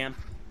 I am.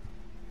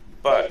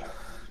 But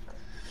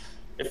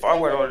if I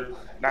went on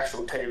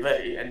national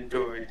TV and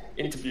do an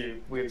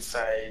interview with,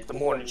 say, The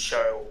Morning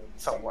Show or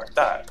something like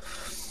that,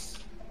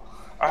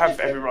 I have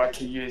every right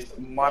to use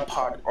my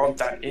part of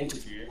that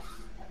interview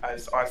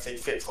as I see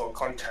fit for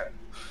content.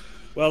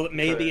 Well,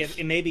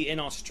 maybe in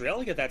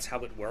Australia that's how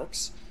it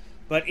works,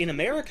 but in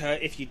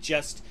America, if you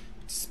just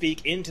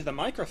speak into the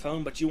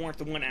microphone but you aren't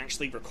the one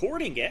actually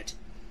recording it,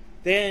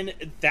 then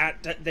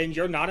then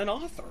you're not an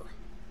author.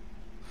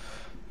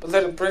 But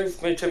then it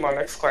brings me to my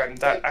next claim,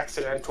 that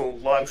accidental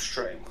live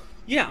stream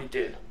Yeah. you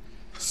did.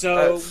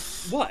 So,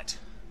 what?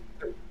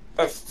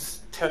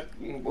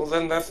 Well,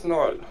 then that's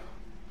not...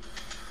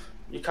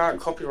 You can't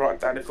copyright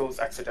that if it was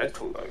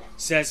accidental, though.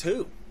 Says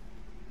who?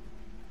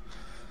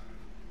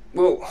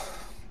 Well,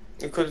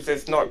 because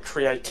there's not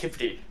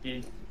creativity.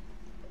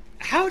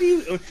 How do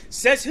you...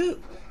 Says who?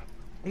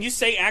 When you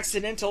say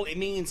accidental, it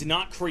means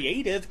not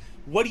creative.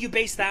 What do you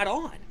base that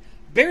on?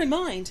 Bear in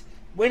mind,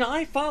 when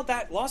I filed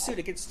that lawsuit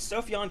against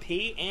Sophion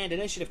P and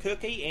Initiative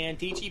Cookie and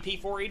DGP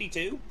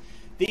 482,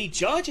 the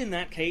judge in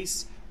that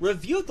case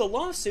reviewed the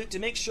lawsuit to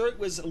make sure it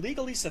was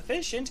legally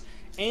sufficient,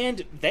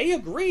 and they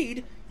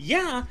agreed,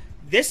 yeah,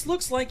 this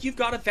looks like you've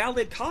got a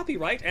valid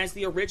copyright as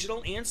the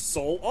original and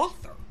sole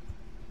author.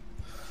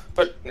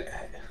 But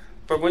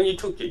when you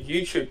took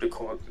YouTube to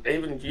court,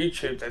 even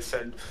YouTube, they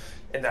said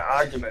in the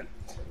argument...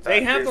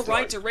 They have the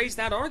right to raise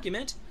that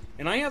argument,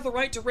 and I have the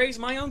right to raise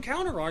my own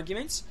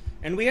counter-arguments,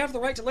 and we have the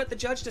right to let the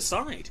judge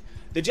decide.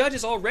 The judge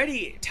has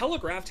already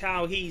telegraphed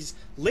how he's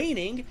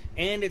leaning,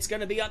 and it's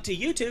going to be up to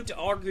YouTube to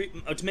argue,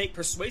 to make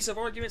persuasive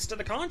arguments to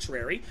the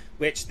contrary,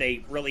 which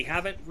they really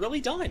haven't really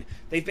done.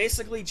 They've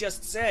basically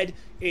just said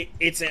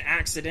it's an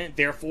accident,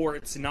 therefore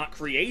it's not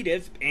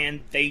creative, and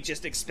they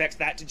just expect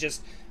that to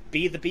just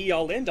be the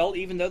be-all, end-all,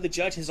 even though the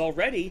judge has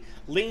already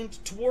leaned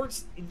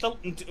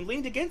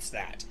against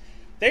that.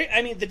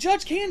 The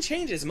judge can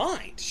change his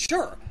mind,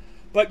 sure,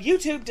 but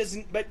YouTube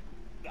doesn't. But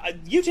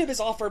YouTube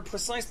has offered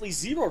precisely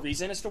zero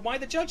reason as to why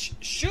the judge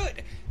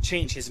should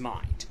change his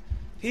mind.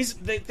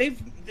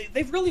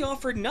 They've really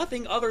offered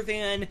nothing other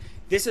than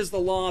this is the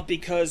law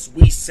because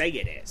we say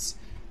it is.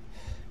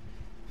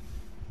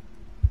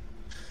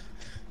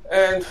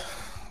 And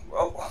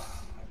well,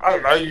 I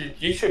don't know.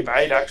 YouTube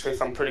made actually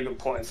some pretty good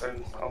points,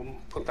 and I'll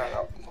put that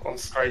up on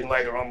screen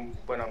later on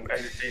when I'm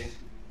editing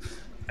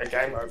a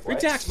game over.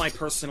 Redact my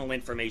personal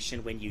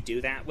information when you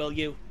do that, will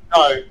you?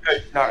 No,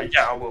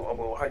 yeah, I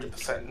will,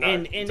 100%. No,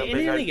 in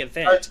any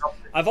event,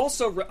 I've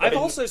also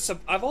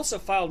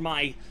filed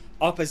my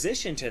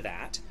opposition to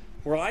that,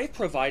 where I've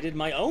provided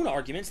my own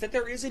arguments that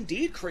there is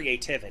indeed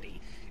creativity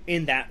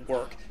in that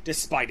work,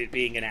 despite it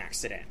being an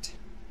accident.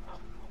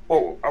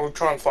 Well, I will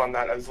try and find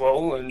that as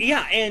well. And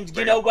yeah, and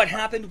you know what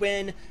happened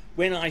when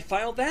I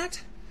filed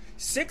that?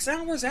 6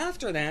 hours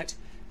after that,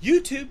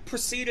 YouTube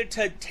proceeded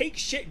to take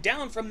shit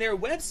down from their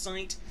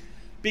website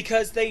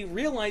because they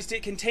realized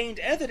it contained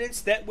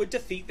evidence that would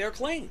defeat their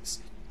claims.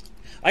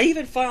 I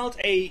even filed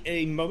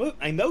a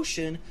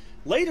motion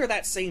later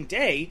that same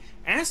day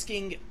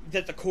asking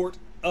that the court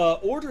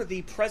order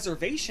the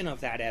preservation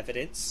of that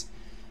evidence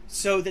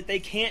so that they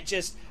can't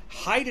just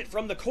hide it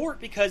from the court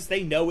because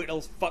they know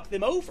it'll fuck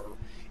them over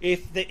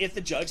if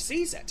the judge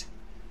sees it.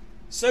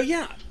 So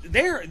yeah,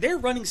 they're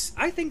running.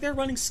 I think they're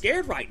running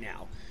scared right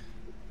now.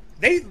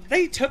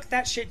 They took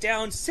that shit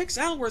down 6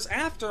 hours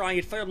after I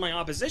had filed my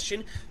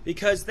opposition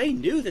because they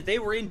knew that they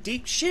were in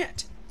deep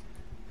shit.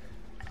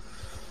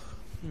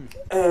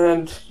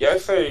 And you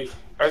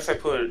also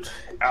put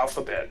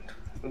Alphabet,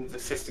 the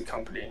sister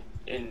company,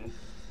 in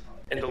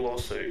the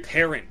lawsuit.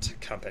 Parent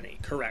company,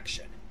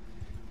 correction.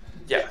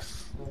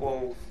 Yes.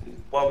 Well,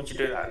 why would you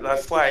do that?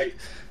 That's like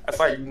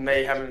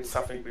me having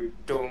something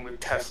doing with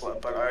Tesla,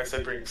 but I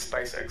also bring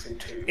SpaceX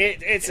into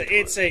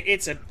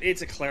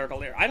it's a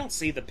clerical error. I don't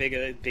see the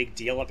big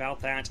deal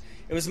about that.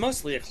 It was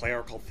mostly a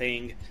clerical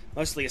thing,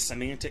 mostly a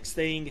semantics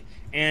thing,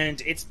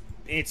 and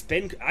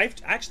I've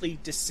actually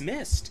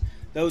dismissed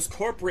those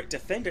corporate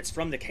defendants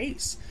from the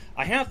case.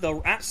 I have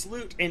the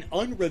absolute and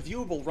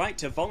unreviewable right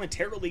to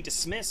voluntarily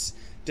dismiss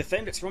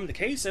defendants from the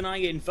case, and I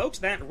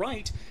invoked that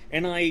right,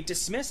 and I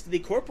dismissed the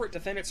corporate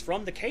defendants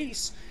from the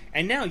case,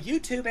 and now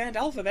YouTube and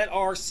Alphabet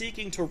are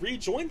seeking to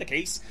rejoin the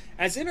case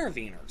as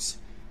interveners.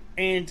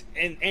 And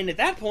at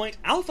that point,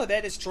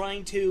 Alphabet is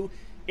trying to,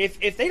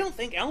 if they don't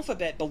think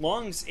Alphabet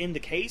belongs in the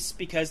case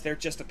because they're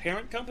just a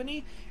parent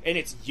company, and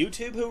it's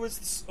YouTube who is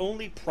the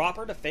only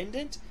proper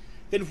defendant,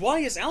 then why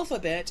is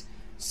Alphabet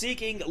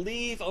seeking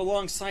leave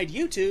alongside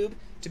YouTube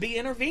to be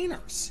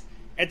interveners?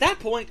 At that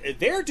point,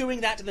 they're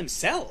doing that to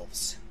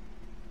themselves.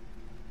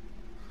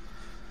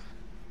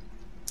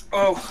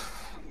 Oh,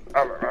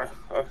 I don't know.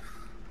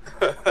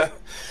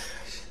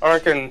 I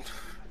reckon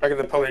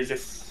they probably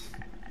just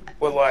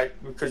were like,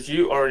 because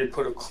you already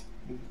put a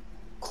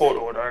court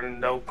order,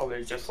 and they'll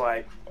probably just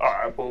like,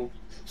 alright, we'll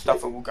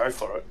stuff it, we'll go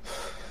for it.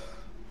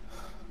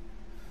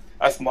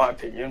 That's my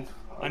opinion.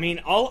 I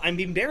mean,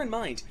 bear in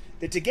mind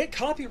that to get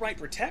copyright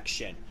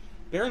protection,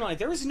 bear in mind,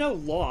 there is no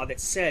law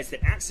that says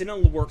that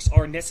accidental works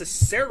are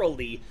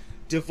necessarily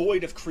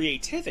devoid of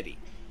creativity.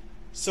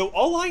 So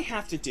all I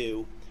have to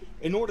do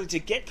in order to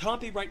get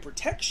copyright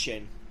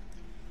protection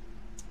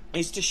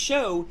is to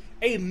show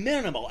a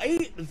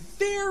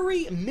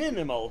very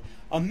minimal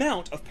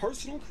amount of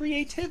personal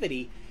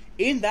creativity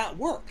in that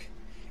work.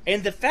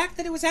 And the fact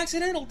that it was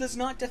accidental does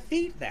not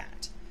defeat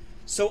that.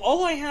 So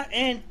all I have,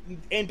 and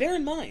bear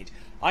in mind,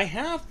 I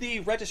have the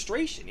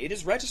registration. It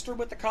is registered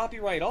with the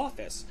Copyright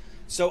Office.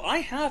 So I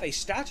have a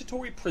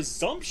statutory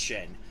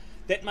presumption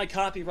that my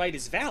copyright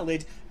is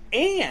valid,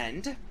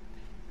 and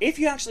if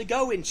you actually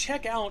go and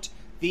check out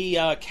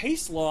the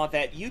case law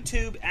that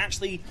YouTube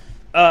actually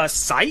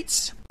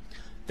cites,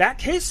 that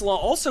case law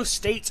also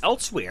states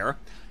elsewhere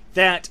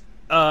that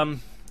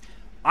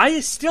I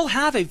still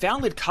have a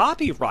valid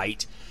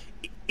copyright,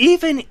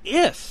 even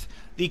if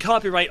the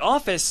Copyright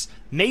Office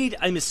made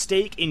a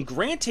mistake in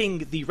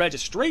granting the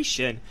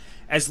registration,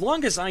 as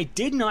long as I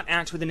did not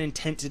act with an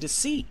intent to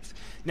deceive.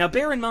 Now,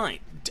 bear in mind,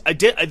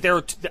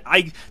 there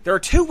are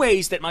two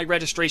ways that my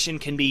registration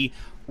can be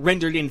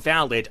rendered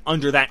invalid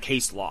under that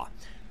case law.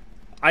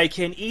 I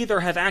can either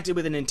have acted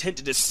with an intent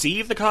to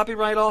deceive the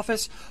Copyright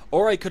Office,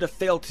 or I could have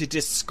failed to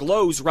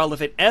disclose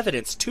relevant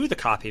evidence to the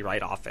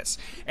Copyright Office.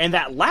 And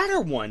that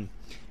latter one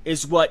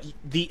is what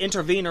the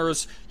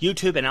interveners,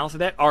 YouTube and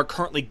Alphabet, are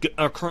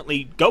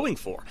currently going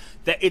for.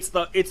 That it's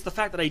the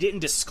fact that I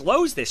didn't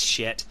disclose this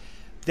shit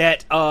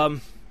that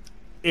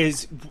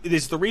is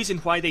the reason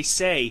why they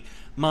say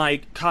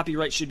my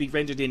copyright should be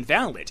rendered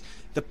invalid.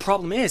 The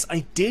problem is,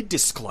 I did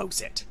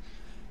disclose it.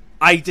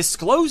 I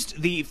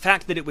disclosed the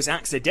fact that it was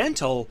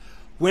accidental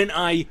when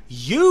I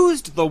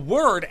used the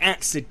word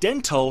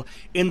accidental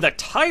in the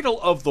title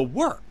of the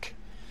work.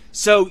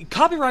 So,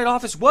 Copyright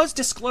Office was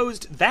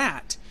disclosed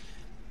that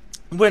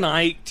when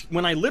I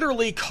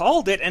literally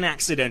called it an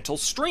accidental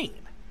stream.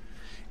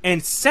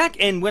 And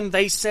when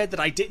they said that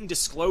I didn't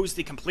disclose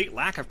the complete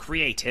lack of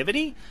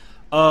creativity,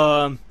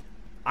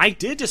 I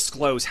did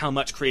disclose how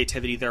much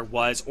creativity there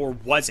was or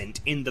wasn't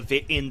in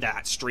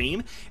that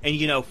stream. And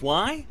you know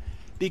why?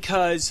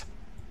 Because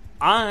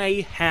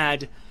I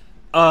had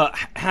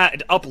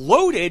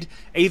uploaded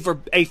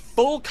a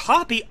full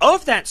copy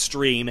of that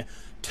stream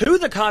to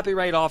the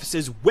Copyright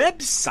Office's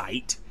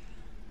website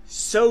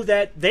so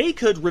that they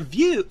could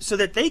review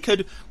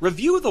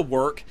the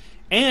work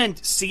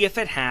and see if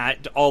it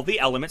had all the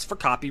elements for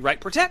copyright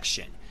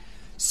protection.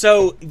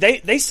 So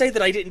they say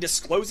that I didn't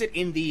disclose it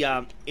in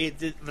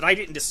that I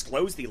didn't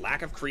disclose the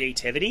lack of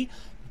creativity.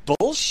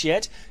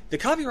 Bullshit. The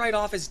Copyright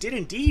Office did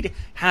indeed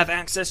have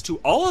access to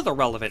all of the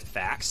relevant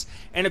facts,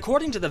 and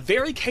according to the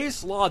very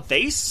case law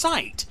they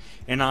cite,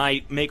 and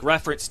I make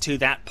reference to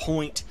that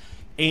point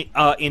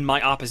in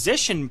my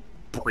opposition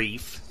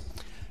brief,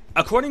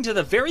 according to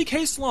the very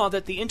case law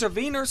that the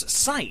interveners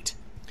cite,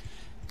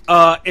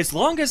 as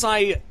long as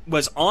I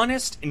was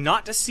honest and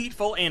not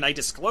deceitful and I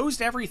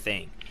disclosed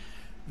everything,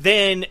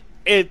 then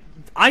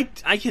I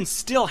can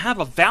still have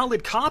a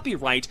valid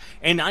copyright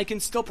and I can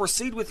still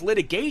proceed with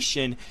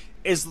litigation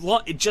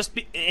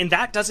and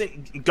that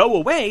doesn't go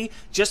away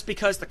just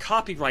because the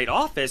Copyright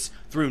Office,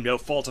 through no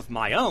fault of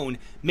my own,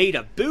 made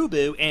a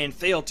boo-boo and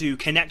failed to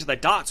connect the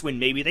dots when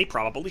maybe they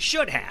probably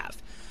should have.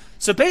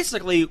 So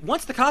basically,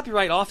 once the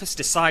Copyright Office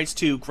decides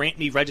to grant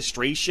me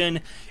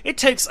registration, it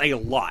takes a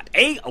lot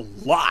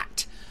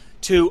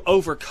to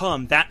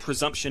overcome that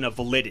presumption of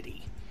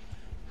validity.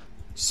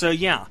 So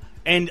yeah.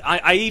 And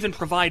I even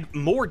provide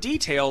more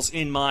details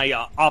in my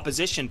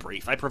opposition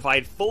brief. I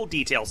provide full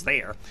details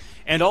there.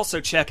 And also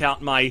check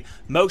out my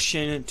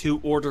motion to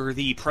order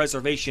the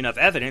preservation of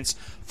evidence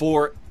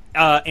for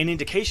an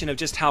indication of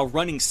just how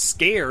running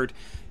scared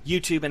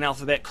YouTube and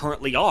Alphabet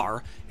currently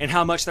are, and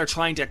how much they're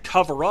trying to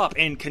cover up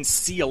and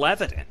conceal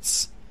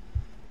evidence.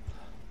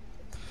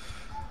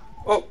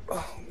 Well,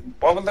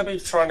 why would they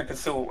be trying to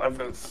conceal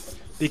evidence?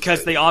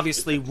 Because they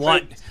obviously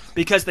want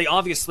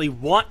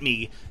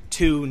me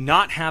to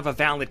not have a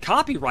valid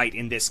copyright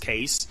in this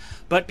case,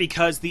 but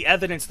because the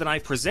evidence that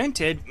I've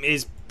presented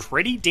is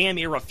pretty damn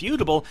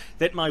irrefutable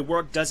that my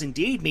work does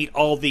indeed meet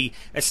all the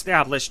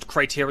established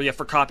criteria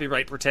for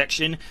copyright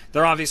protection,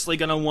 they're obviously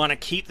going to want to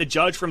keep the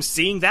judge from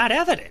seeing that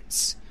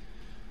evidence.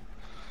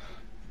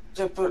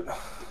 Yeah, but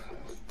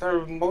they're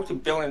a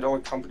multi-billion-dollar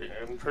company.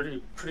 I'm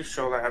pretty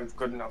sure they have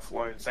good enough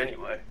lawyers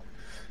anyway.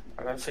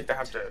 I don't think they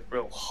have to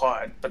real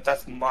hide, but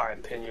that's my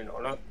opinion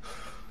on it.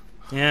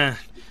 Yeah.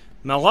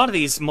 Now, a lot of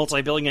these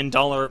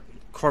multi-billion-dollar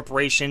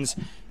corporations,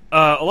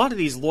 a lot of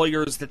these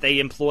lawyers that they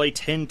employ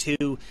tend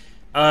to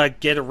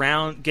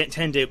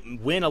tend to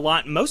win a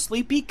lot,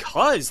 mostly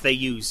because they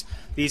use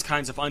these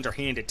kinds of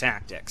underhanded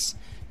tactics.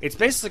 It's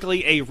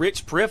basically a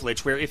rich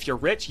privilege where if you're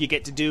rich, you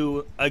get to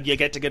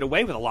get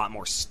away with a lot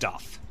more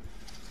stuff.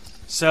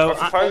 So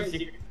I suppose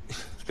you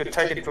could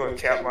take into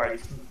account like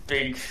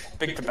big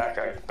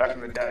tobacco back in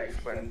the day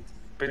when.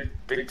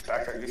 Big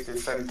tobacco used to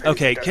send people.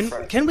 Okay,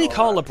 can we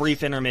call a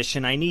brief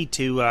intermission? I need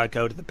to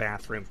go to the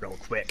bathroom real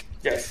quick.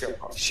 Yes, sure.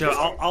 Sure,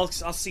 I'll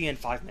see you in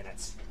 5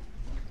 minutes.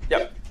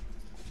 Yep.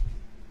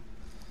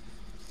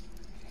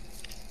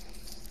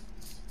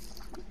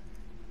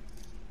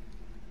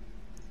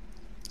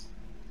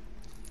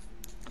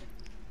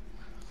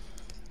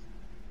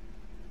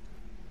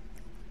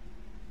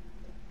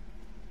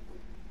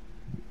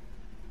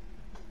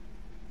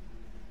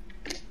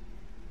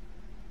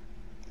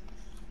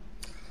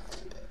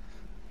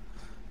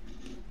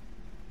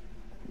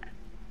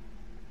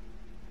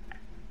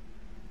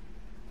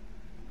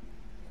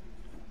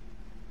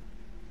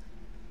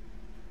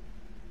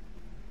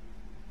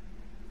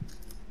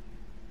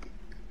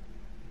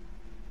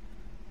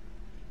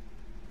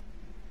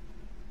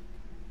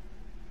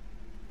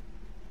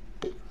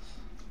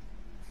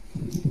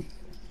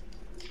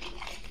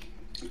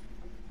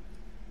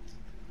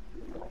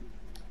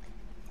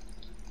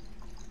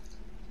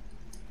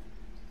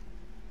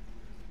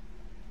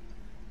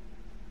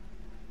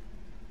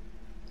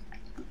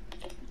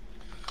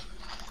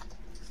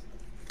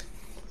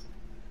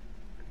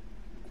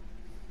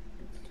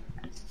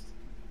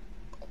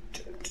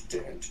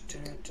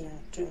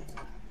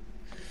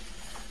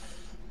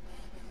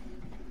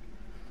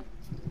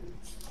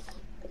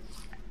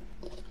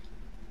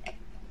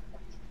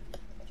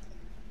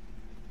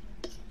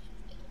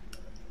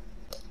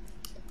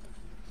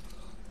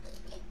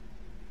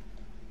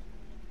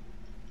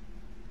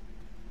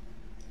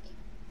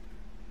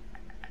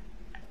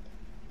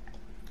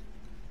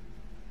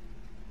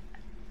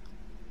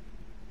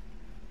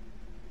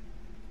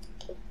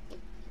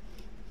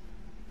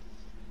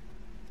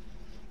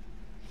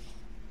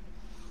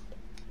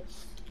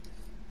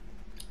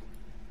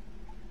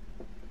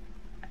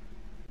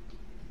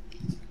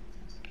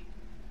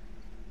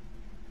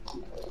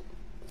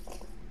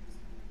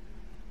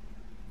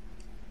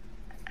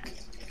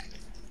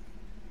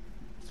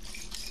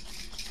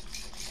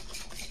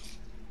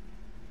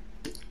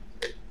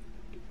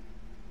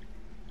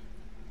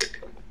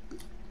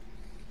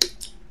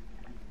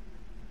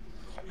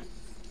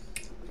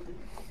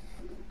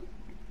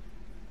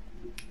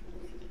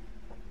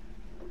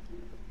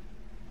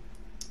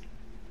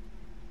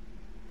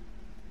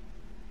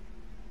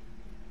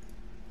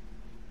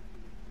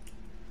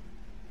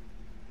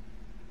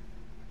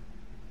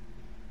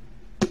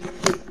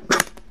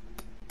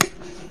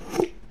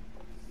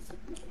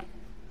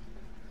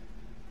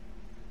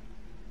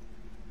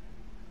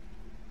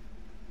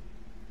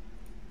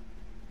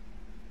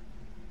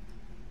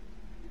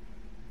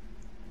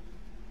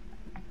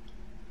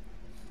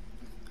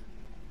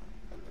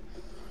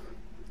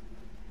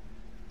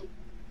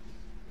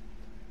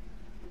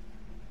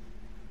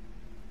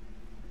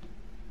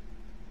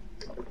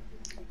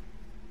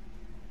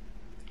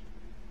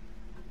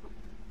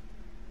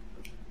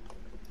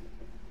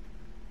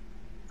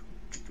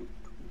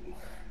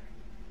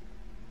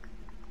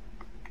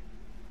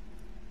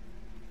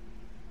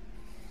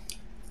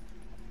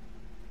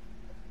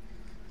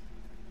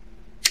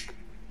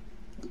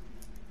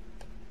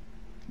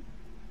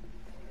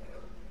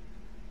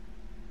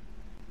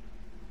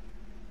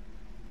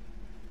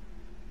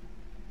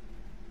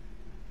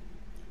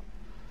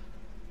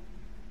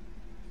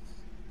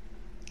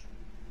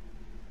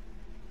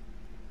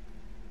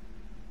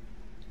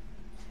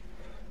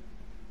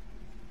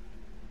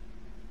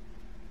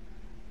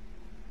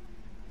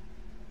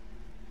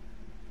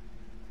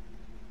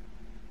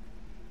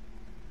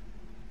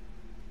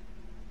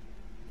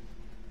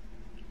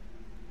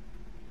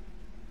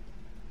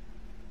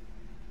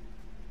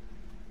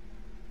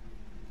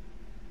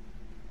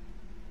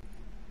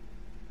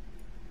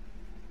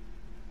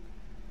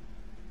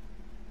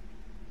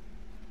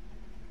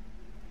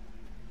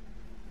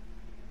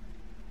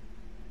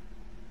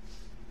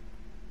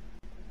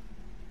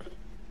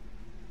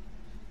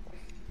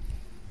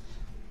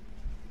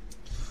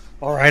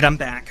 All right, I'm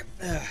back.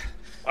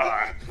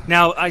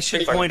 Now, I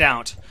should point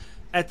out,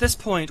 at this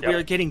point, we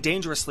are getting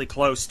dangerously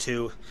close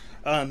to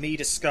me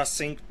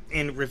discussing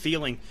and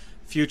revealing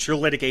future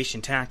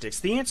litigation tactics.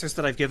 The answers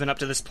that I've given up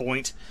to this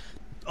point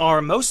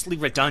are mostly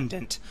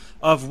redundant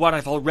of what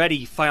I've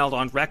already filed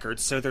on record,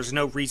 so there's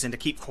no reason to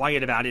keep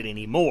quiet about it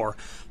anymore.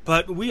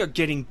 But we are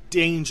getting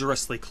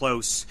dangerously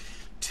close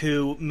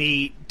to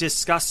me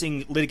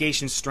discussing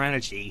litigation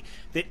strategy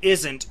that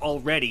isn't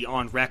already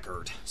on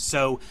record.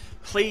 So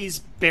please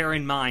bear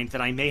in mind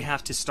that I may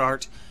have to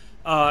start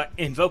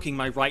invoking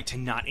my right to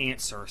not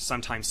answer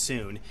sometime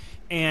soon.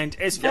 And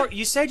as far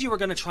you said, you were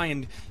going to try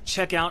and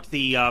check out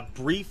the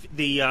briefs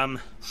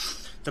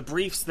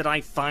that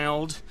I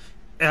filed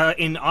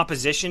in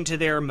opposition to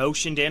their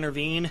motion to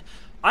intervene.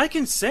 I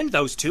can send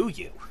those to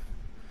you.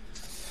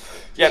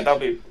 Yeah,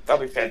 that'll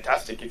be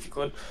fantastic if you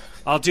could.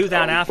 I'll do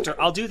that after.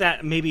 I'll do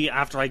that maybe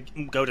after I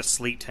go to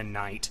sleep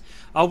tonight.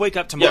 I'll wake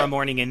up tomorrow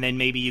morning and then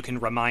maybe you can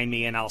remind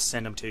me and I'll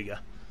send them to you.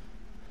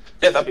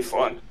 Yeah, that'd be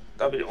fine.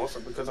 That'd be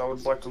awesome because I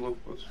would like to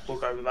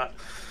look over that,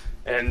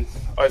 and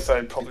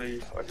also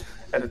probably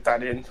edit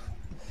that in,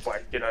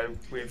 like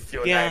with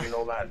your name and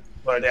all that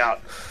load out,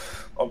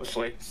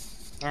 obviously.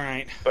 All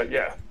right. But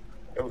yeah,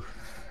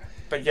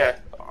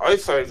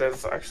 also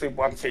there's actually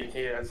one thing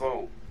here as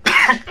well.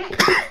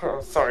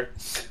 Oh, sorry.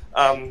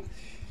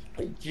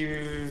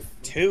 You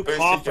two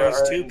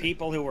coughers, two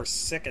people who were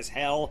sick as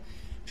hell,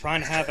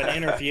 trying to have an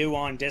interview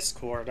on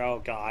Discord. Oh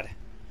God.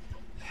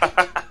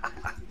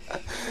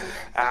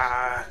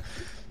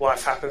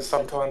 Life happens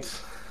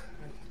sometimes.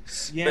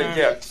 Yeah. But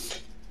yeah.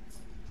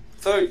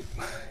 So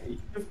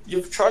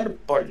you've tried to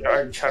bot your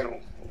own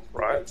channel,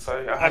 right?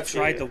 So I've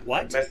tried the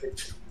what?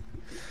 Message.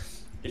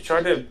 You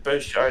tried to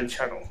boost your own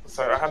channel.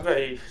 So I have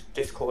a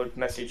Discord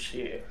message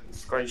here,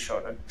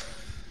 screenshotted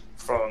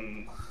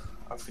from,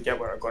 I forget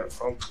where I got it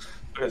from,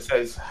 but it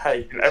says,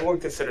 "Hey, can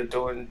everyone consider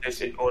doing this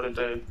in order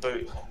to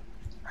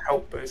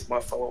help boost my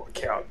follower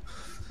count?"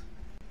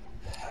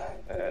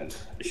 And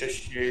it's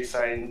just you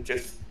saying,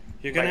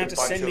 you're going to have to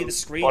send me the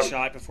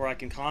screenshot before I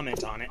can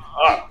comment on it.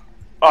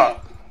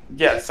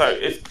 Yeah, so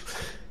it's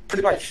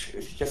pretty much,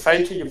 you're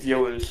saying to your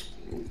viewers,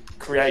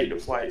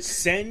 creative, like...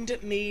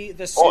 Send me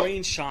the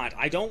screenshot.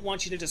 I don't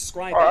want you to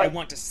describe it, I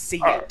want to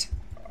see it.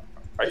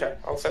 Okay,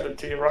 I'll send it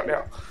to you right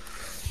now.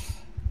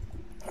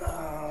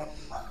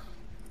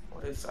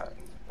 What is that?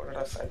 What did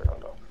I save it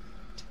under?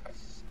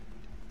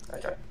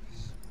 Okay.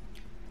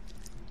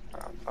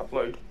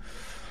 Upload.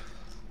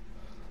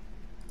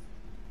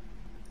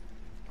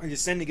 Are you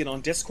sending it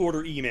on Discord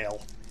or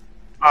email?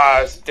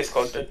 It's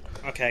Discord, dude.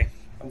 Okay.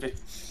 I'm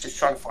just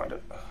trying to find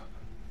it.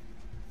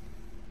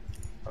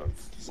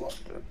 I've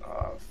lost it.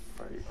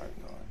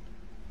 389.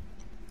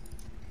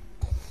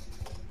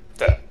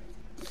 There.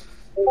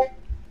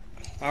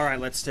 Alright,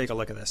 let's take a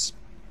look at this.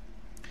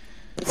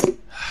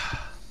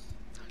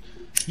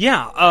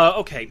 Yeah,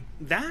 okay.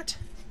 That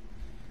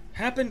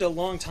happened a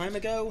long time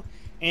ago,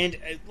 and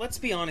let's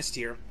be honest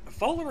here. A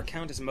follower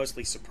count is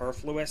mostly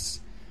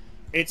superfluous.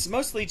 It's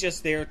mostly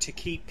just there to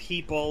keep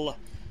people...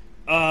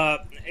 I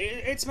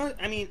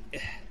mean,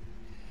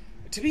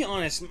 to be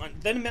honest,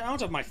 the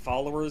amount of my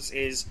followers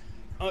is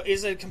a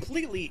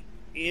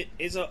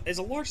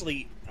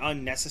largely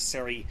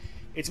unnecessary.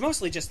 It's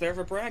mostly just there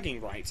for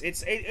bragging rights.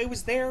 It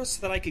was there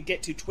so that I could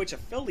get to Twitch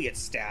affiliate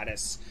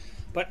status.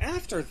 But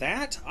after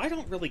that, I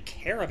don't really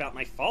care about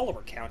my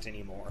follower count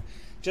anymore.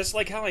 Just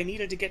like how I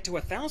needed to get to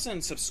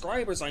 1,000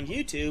 subscribers on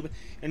YouTube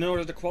in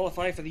order to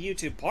qualify for the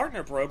YouTube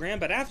Partner Program,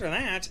 but after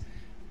that,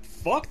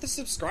 fuck the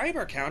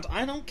subscriber count,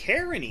 I don't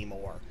care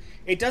anymore.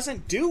 It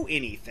doesn't do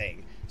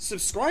anything.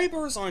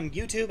 Subscribers on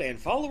YouTube and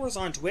followers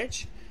on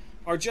Twitch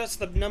are just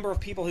the number of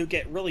people who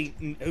get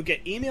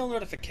email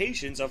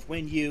notifications of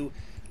when you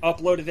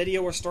upload a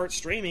video or start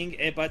streaming,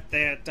 but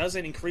that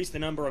doesn't increase the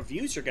number of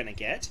views you're gonna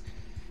get.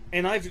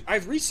 And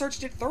I've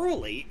researched it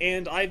thoroughly,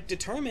 and I've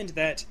determined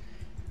that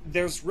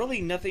there's really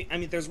nothing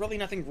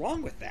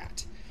wrong with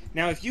that.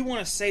 Now, if you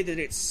want to say that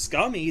it's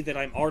scummy that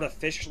I'm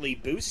artificially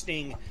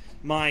boosting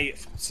my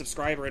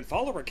subscriber and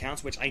follower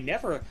counts, which I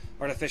never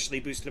artificially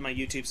boosted my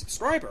YouTube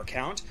subscriber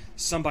count,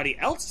 somebody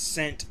else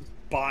sent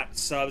bot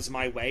subs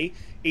my way,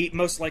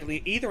 most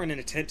likely either in an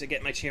attempt to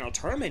get my channel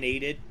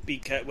terminated,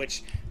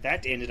 which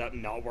that ended up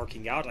not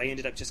working out. I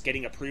ended up just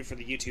getting approved for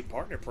the YouTube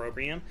Partner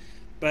Program.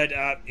 But,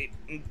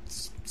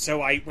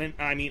 so I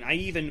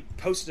even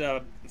posted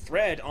a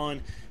thread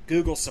on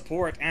Google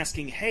support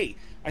asking, hey,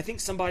 I think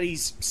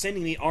somebody's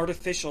sending me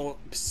artificial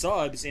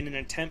subs in an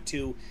attempt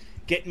to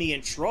get me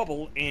in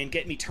trouble and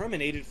get me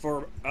terminated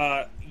for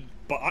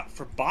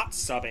bot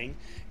subbing,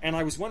 and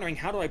I was wondering,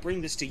 how do I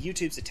bring this to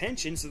YouTube's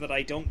attention so that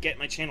I don't get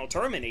my channel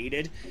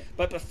terminated?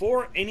 But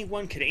before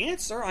anyone could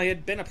answer, I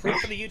had been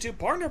approved for the YouTube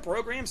Partner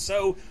Program,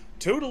 so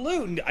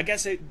toodaloo. I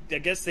guess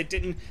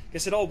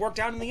it all worked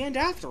out in the end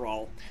after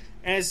all.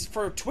 As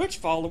for the Twitch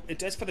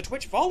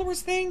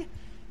followers thing,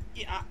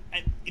 yeah,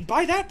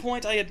 by that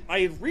point I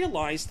had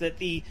realized that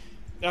the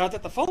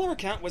follower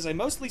count was a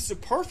mostly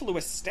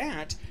superfluous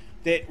stat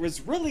that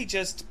was really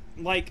just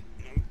like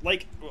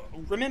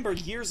remember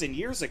years and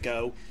years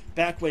ago,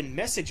 back when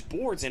message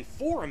boards and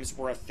forums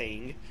were a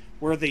thing,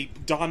 were the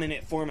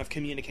dominant form of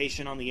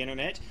communication on the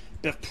internet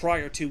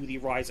prior to the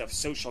rise of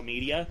social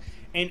media,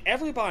 and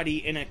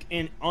everybody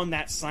on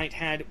that site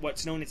had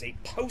what's known as a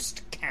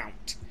post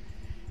count.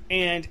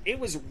 And it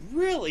was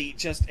really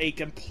just a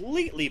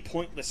completely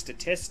pointless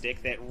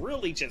statistic that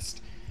really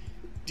just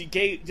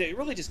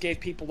gave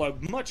people a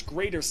much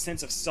greater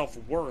sense of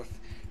self-worth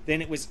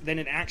than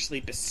it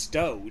actually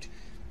bestowed.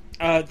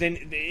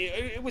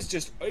 It was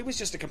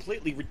just a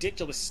completely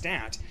ridiculous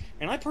stat.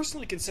 And I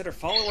personally consider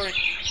follower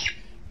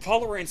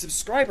and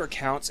subscriber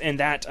counts, and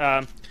that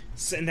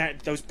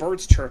those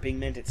birds chirping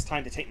meant it's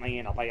time to take my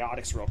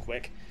antibiotics real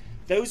quick.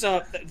 Those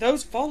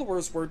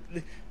followers were,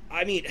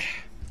 I mean,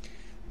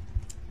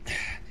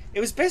 it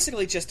was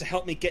basically just to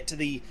help me get to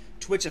the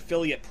Twitch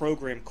affiliate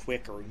program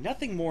quicker.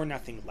 Nothing more,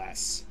 nothing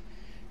less.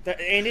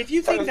 And if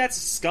you think that's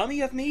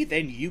scummy of me,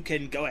 then you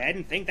can go ahead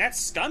and think that's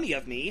scummy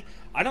of me.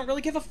 I don't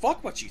really give a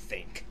fuck what you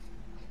think.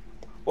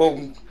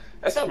 Well,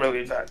 it's not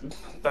really that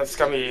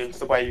scummy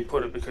the way you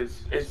put it,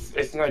 because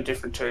it's no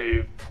different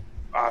to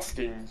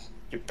asking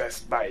your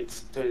best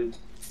mates to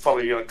follow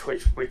you on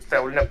Twitch, which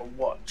they'll never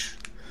watch.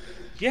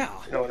 Yeah.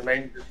 You know what I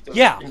mean?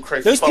 Yeah.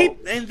 Those people,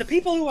 and the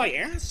people who I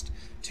asked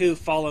to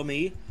follow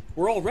me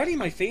were already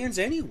my fans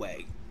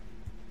anyway.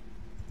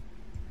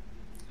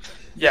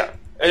 Yeah.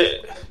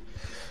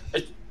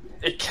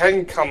 It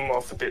can come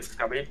off a bit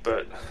scummy,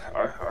 but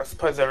I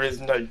suppose there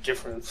is no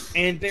difference.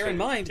 And bear in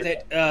mind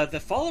that the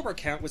follower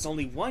count was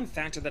only one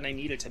factor that I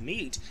needed to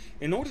meet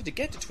in order to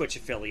get to Twitch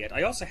affiliate.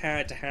 I also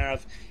had to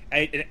have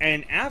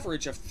an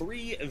average of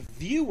 3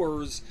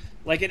 viewers,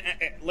 like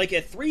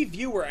a 3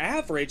 viewer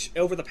average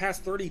over the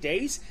past 30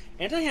 days,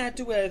 and I had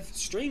to have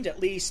streamed at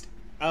least,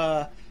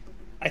 I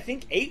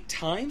think 8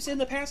 times in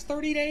the past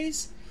 30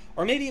 days,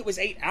 or maybe it was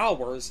 8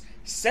 hours,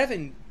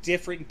 7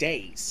 different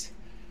days.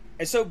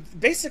 And so,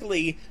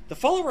 basically, the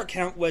follower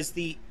count was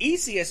the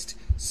easiest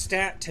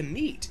stat to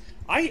meet.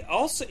 I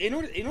also, in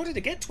order to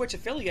get Twitch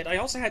affiliate, I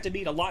also had to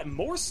meet a lot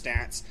more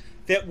stats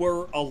that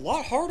were a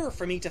lot harder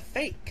for me to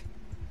fake.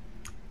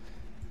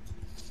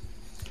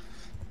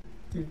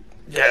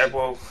 Yeah,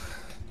 well,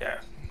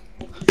 yeah,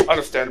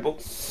 understandable.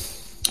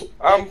 This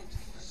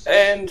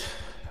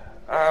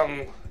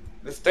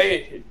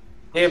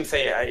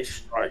DMCA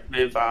strike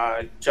with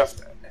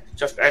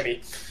just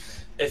Emmy.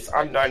 It's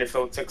unknown if it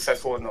was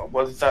successful or not.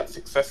 Was that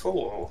successful,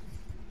 or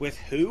with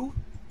who?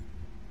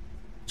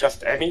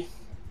 Just Emmy.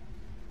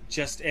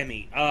 Just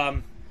Emmy.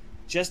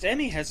 Just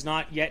Emmy has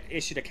not yet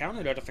issued a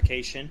counter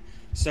notification,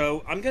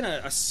 so I'm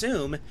gonna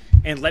assume,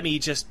 and let me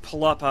just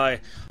pull up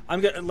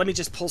let me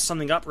just pull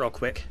something up real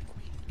quick.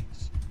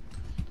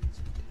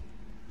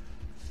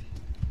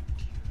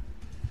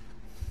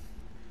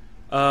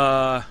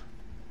 Hold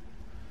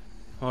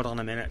on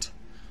a minute.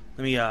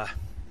 Let me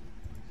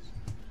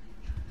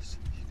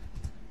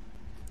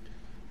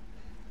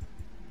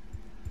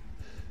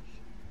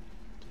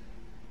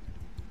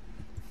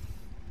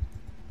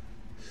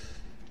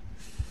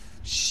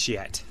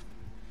shit.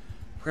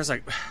 Where's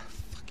like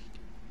fucking...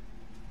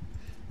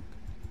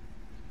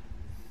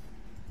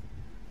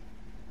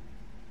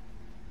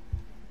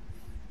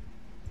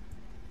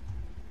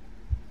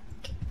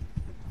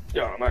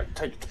 Yeah, I might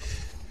take.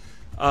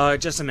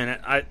 Just a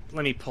minute.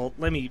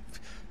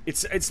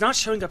 It's not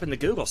showing up in the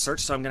Google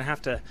search, so I'm gonna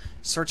have to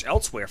search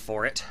elsewhere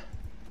for it.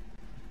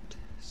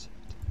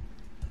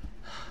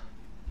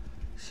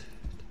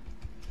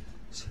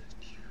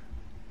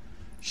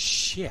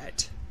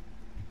 Shit.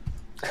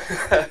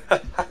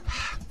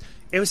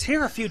 It was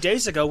here a few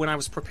days ago when I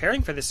was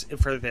preparing for this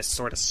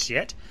sort of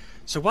shit.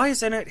 So why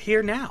isn't it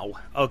here now?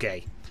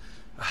 Okay.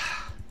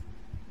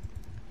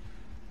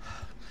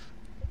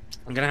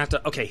 I'm gonna have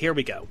to... Okay, here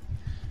we go.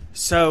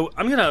 So,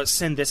 I'm gonna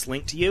send this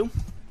link to you.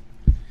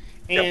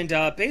 And,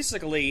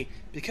 basically,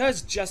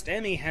 because Just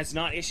Emmy has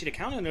not issued a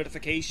counter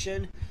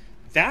notification,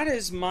 that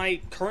is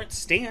my current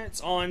stance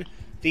on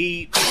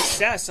the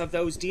success of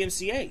those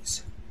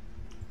DMCAs.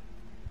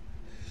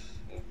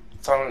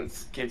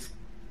 Silence gives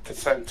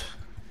consent.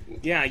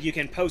 Yeah, you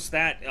can post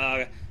that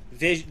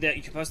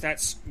you can post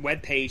that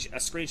web page, a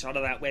screenshot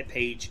of that web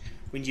page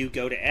when you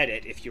go to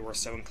edit, if you were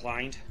so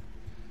inclined.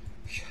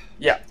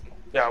 Yeah,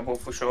 well,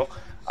 for sure.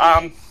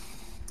 And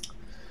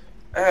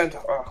I've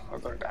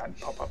got an ad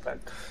pop up then,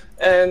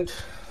 and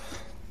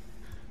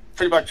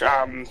pretty much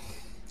I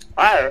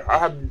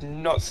have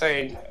not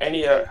seen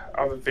any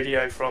other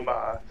video from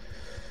what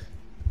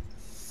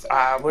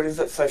is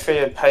it,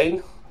 Sophia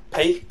Payne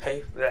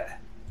there.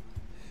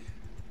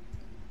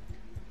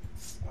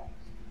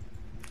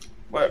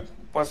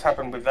 What's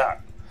happened with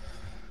that?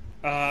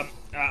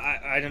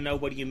 I don't know.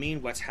 What do you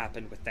mean? What's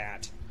happened with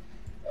that?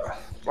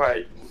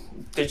 Like,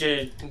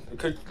 you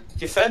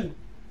said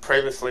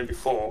previously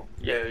before,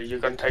 you're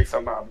going to take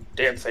some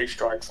DMC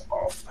strikes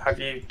off. Have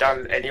you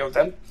done any of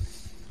them?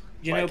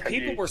 You know,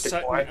 people were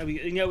so... I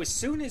mean, you know, as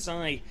soon as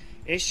I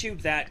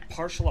issued that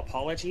partial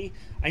apology,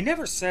 I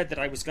never said that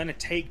I was going to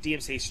take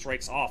DMC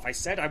strikes off. I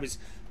said I was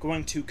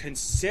going to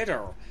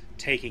consider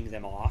taking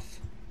them off.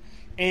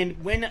 And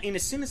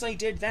as soon as I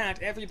did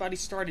that, everybody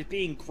started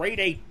being grade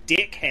A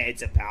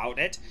dickheads about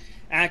it,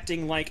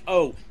 acting like,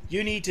 oh,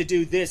 you need to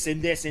do this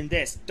and this and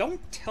this.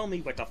 Don't tell me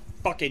what to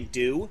fucking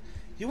do.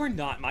 You are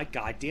not my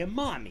goddamn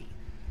mommy.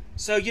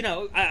 So, you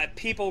know,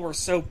 people were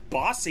so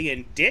bossy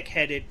and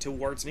dickheaded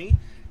towards me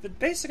that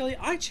basically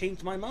I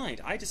changed my mind.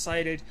 I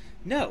decided,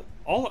 no,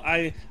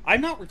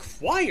 I'm not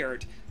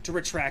required to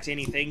retract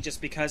anything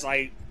just because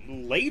I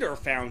later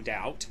found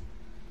out.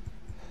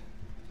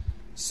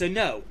 So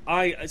no,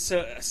 I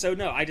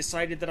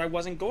decided that I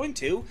wasn't going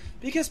to,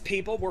 because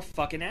people were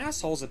fucking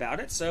assholes about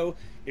it. So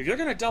if you're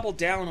gonna double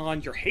down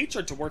on your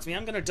hatred towards me,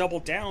 I'm gonna double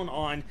down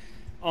on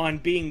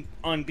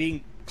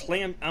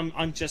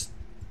just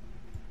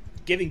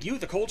giving you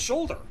the cold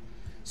shoulder.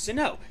 So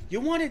no, you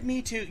want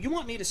me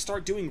to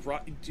start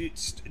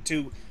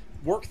to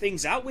work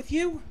things out with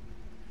you?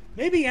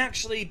 Maybe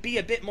actually be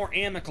a bit more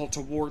amicable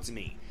towards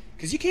me,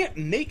 because you can't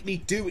make me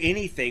do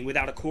anything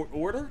without a court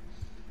order.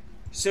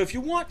 So if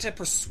you want to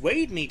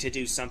persuade me to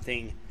do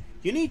something,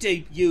 you need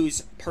to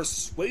use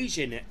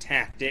persuasion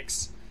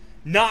tactics,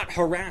 not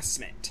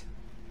harassment.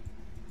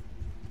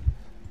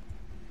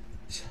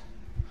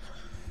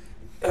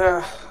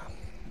 I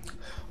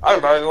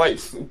don't know, like,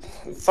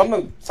 some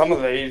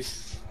of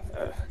these,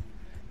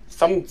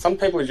 some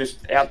people are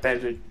just out there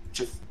to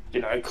just,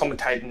 you know,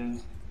 commentate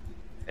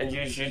and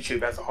use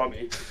YouTube as a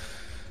hobby.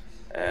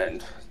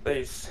 And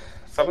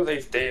some of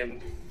these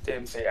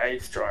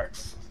DMCA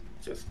strikes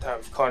just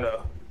have kind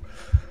of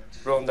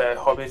ruined their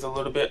hobbies a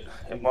little bit,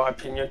 in my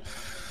opinion.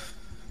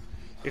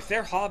 If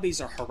their hobbies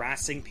are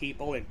harassing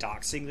people and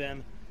doxing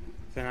them,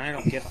 then I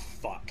don't give a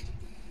fuck.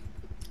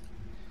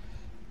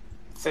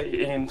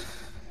 See,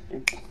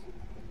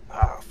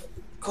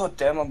 God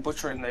damn, I'm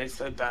butchering these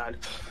so bad.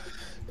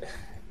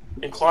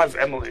 In Clive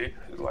Emily,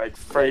 like,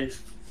 three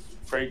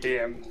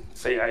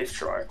DMCA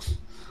strikes,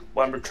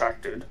 one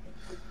retracted.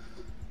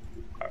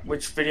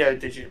 Which video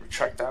did you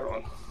retract that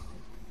on?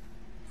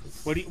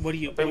 What do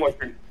you?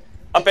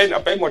 I've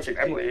been watching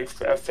Emily a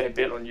fair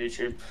bit on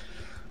YouTube,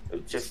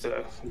 just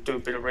to do a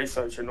bit of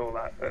research and all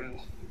that,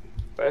 and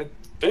they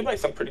do make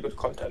some pretty good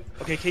content.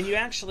 Okay, can you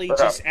actually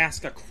just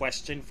ask a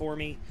question for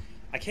me?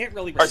 I can't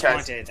really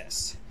respond to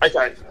this.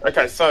 Okay.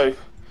 So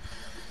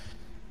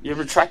you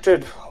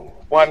retracted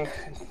one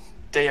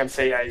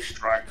DMCA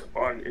strike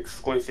on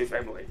Exclusive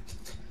Emily.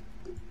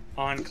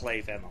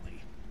 Enclave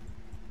Emily.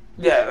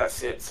 Yeah,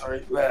 that's it.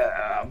 Sorry,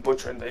 I'm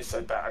butchering these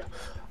so bad.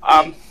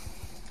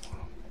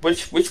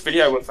 Which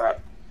video was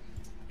that?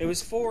 It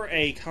was for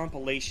a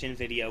compilation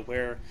video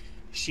where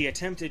she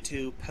attempted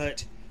to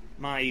put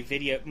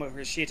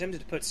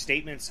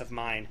statements of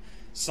mine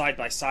side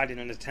by side in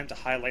an attempt to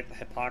highlight the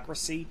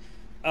hypocrisy.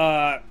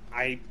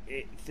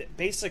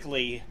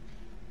 Basically,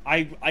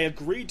 I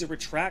agreed to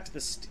retract the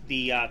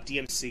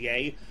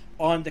DMCA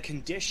on the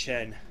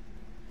condition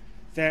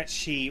that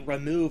she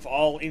remove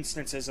all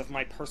instances of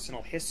my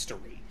personal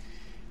history.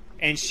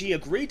 And she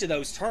agreed to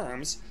those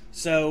terms,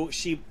 so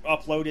she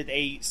uploaded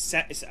a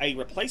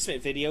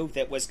replacement video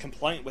that was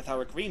compliant with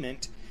our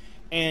agreement.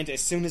 And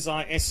as soon as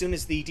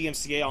the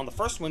DMCA on the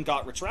first one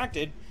got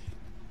retracted,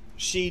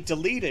 she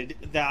deleted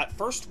that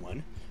first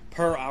one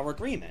per our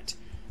agreement.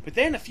 But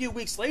then a few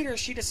weeks later,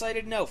 she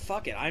decided, no,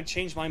 fuck it, I've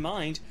changed my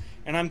mind,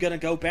 and I'm going to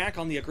go back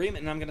on the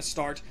agreement, and I'm going to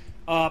start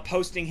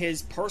posting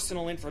his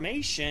personal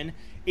information,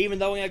 even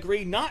though I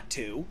agreed not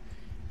to.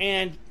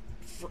 And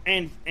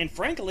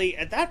frankly,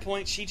 at that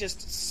point, she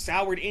just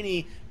soured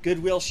any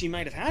goodwill she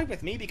might have had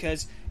with me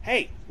because,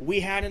 hey,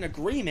 we had an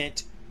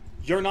agreement,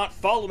 you're not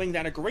following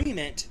that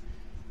agreement,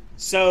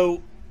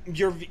 so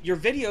your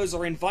videos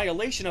are in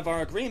violation of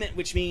our agreement,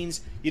 which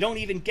means you don't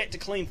even get to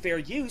claim fair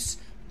use,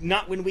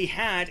 not when we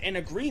had an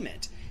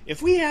agreement.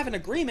 If we have an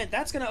agreement,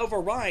 that's going to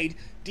override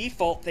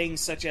default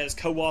things such as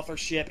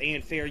co-authorship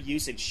and fair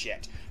use and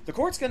shit. The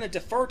court's going to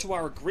defer to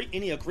our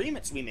any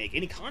agreements we make,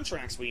 any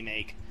contracts we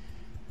make,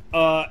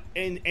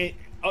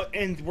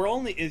 and we're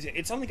only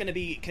it's only going to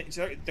be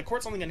the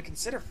court's only going to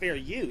consider fair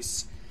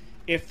use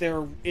if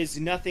there is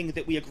nothing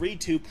that we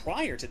agreed to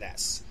prior to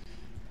this.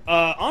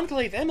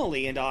 Enclave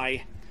Emily and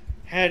I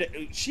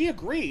she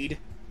agreed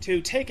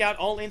to take out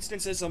all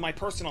instances of my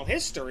personal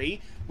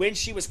history when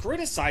she was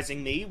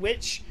criticizing me,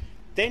 which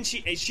then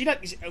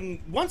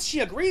once she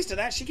agrees to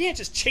that, she can't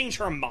just change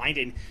her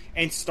mind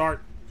and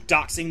start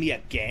doxing me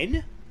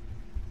again.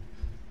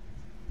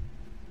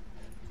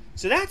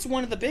 So that's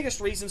one of the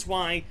biggest reasons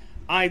why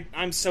I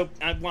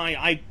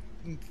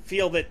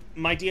feel that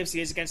my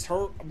DMCAs against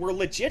her were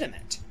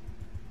legitimate.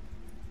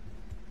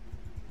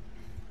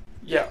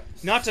 Yeah.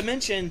 Not to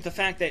mention the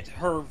fact that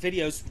her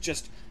videos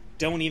just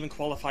don't even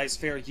qualify as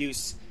fair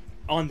use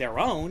on their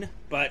own,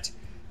 but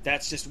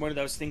that's just one of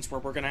those things where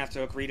we're going to have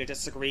to agree to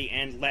disagree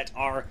and let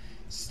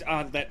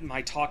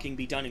my talking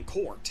be done in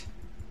court.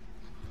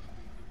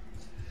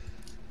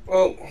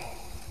 Well,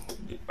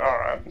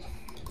 alright.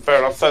 Fair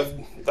enough.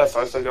 So that's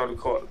also going to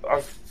court.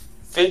 I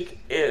think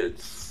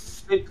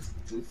it's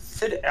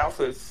Sid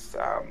Alpha's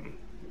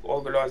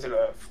organising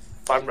a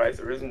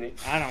fundraiser, isn't he?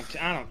 I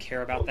don't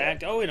care about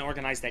that. Go and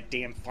organize that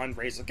damn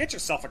fundraiser. Get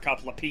yourself a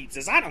couple of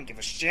pizzas. I don't give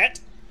a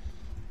shit.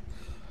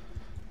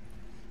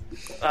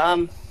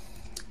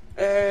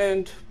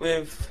 And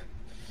with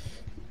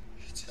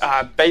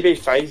Baby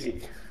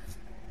Fazy.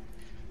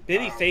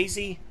 Baby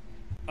Fazy,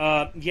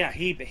 yeah,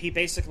 he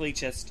basically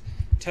just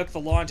took the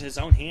law into his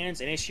own hands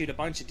and issued a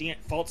bunch of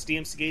false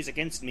DMCAs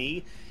against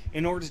me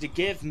in order to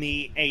give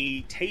me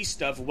a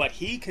taste of what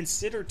he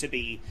considered to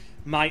be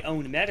my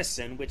own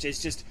medicine, which is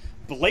just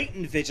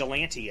blatant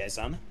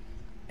vigilantism.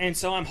 And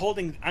so I'm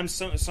going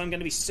to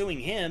be suing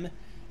him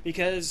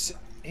because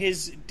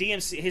his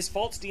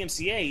false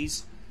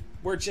DMCAs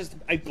were just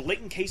a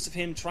blatant case of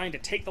him trying to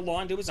take the law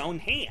into his own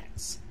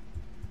hands.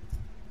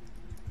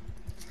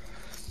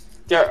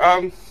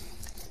 Yeah,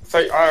 so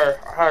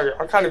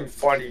I can't even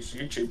find his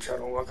YouTube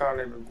channel. I can't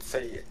even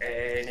see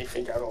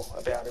anything at all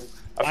about him.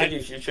 I think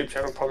his YouTube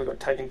channel probably got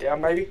taken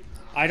down, maybe.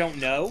 I don't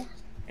know,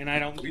 and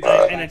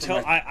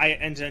until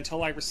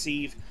I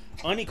receive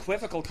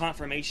unequivocal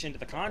confirmation to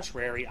the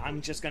contrary,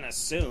 I'm just going to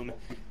assume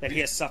that he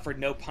has suffered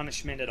no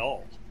punishment at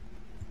all.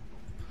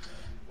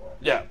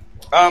 Yeah.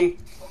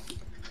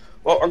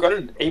 Well, I got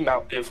an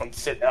email here from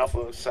Sid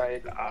Alpha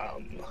saying,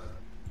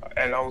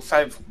 and I'll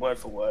say word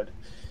for word.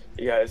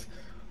 He goes,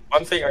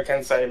 one thing I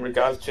can say in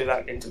regards to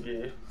that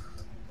interview,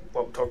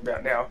 what we're talking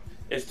about now,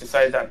 is to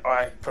say that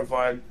I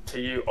provide to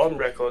you on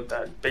record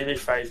that BB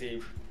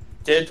Fazy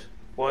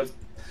was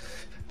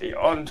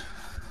beyond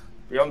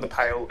the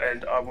pale,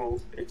 and I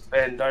will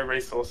expend no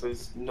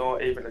resources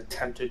nor even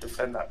attempt to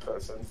defend that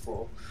person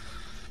for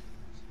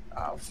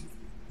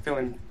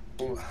feeling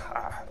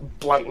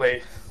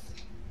bluntly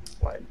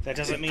like that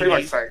doesn't mean pretty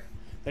much saying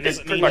that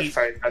doesn't pretty mean much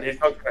saying that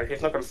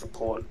he's not going to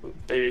support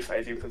BB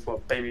Fazy because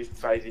what BB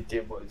Fazy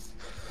did was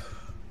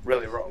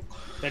really wrong.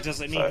 That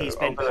doesn't mean he's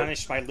been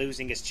punished by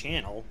losing his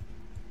channel.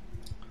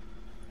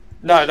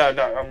 No.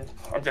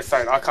 I'm just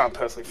saying I can't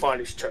personally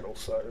find his channel,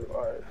 so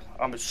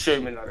I'm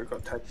assuming that it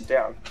got taken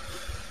down.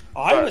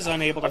 I was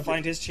unable to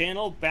find his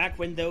channel back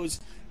when those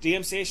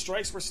DMCA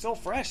strikes were still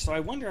fresh, so I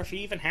wonder if he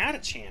even had a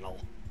channel.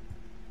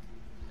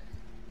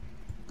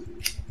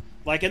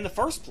 Like in the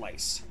first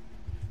place.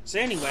 So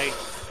anyway,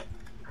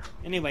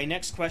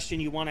 next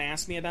question you want to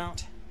ask me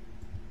about?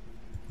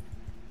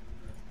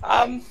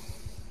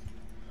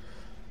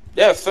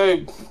 Yeah,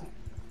 so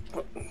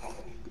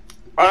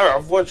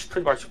I've watched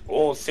pretty much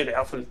all Sid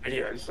Alpha's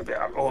videos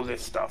about all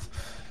this stuff,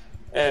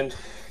 and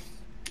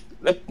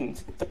they're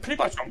pretty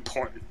much on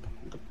point,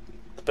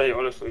 to be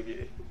honest with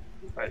you.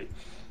 Like,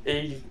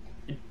 he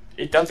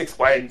it does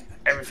explain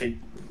everything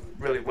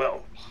really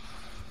well.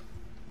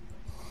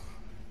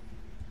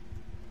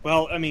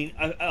 Well, I mean,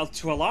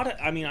 to a lot of,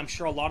 I mean, I'm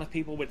sure a lot of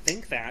people would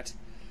think that,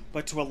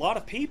 but to a lot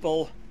of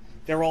people,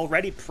 they're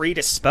already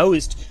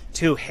predisposed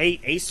to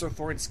hate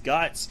Acerthorn's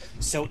guts.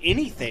 So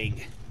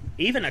anything,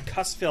 even a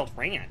cuss-filled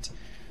rant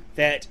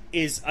that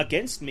is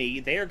against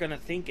me, they are going to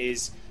think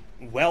is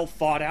well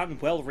thought out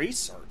and well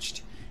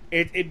researched.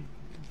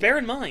 Bear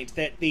in mind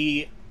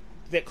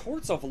that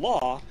courts of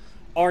law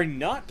are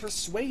not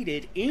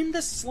persuaded in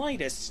the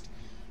slightest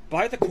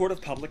by the court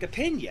of public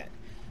opinion.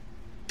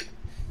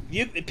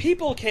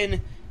 People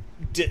can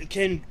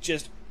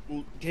just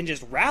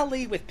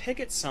rally with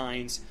picket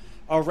signs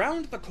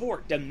around the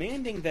court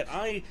demanding that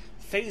I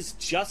face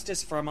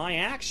justice for my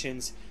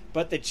actions,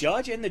 but the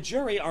judge and the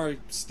jury are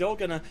still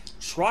gonna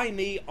try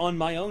me on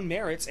my own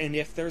merits, and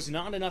if there's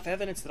not enough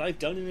evidence that I've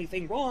done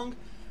anything wrong,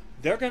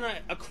 they're gonna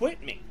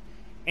acquit me.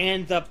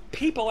 And the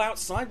people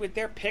outside with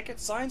their picket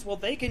signs, well,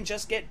 they can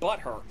just get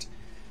butthurt.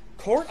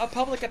 Court of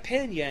public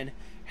opinion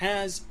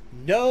has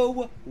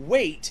no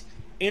weight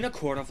in a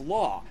court of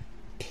law.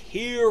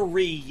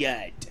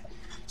 Period.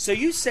 So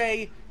you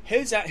say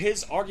his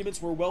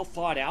arguments were well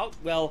thought out.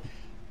 Well,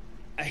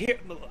 here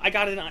I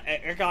got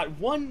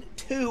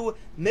 2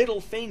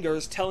 middle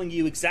fingers telling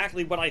you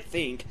exactly what I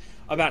think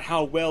about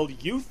how well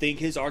you think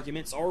his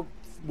arguments are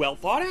well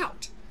thought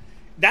out.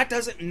 That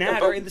doesn't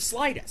matter in the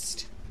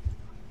slightest.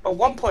 But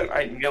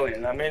 1.8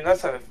 million. I mean,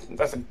 that's a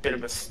bit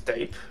of a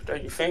steep,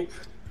 don't you think?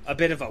 A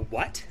bit of a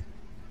what?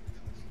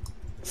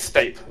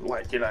 Steep,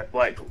 like a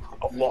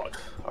lot,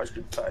 I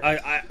should say.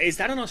 Is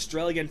that an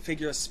Australian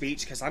figure of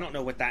speech? Because I don't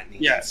know what that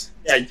means. Yes.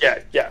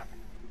 Yeah,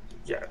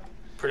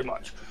 pretty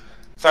much.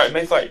 So it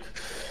means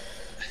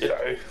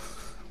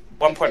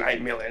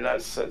 1.8 million.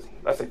 That's a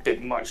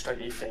bit much, don't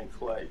you think?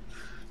 To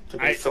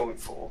be filming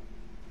for.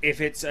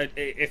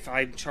 If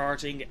I'm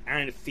charging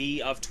a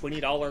fee of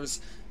 $20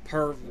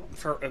 per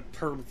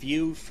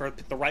view for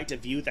the right to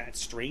view that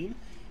stream,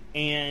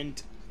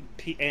 and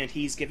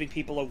he's giving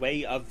people a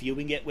way of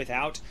viewing it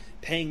without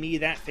paying me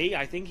that fee,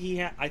 I think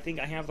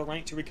I have the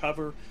right to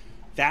recover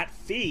that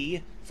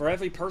fee for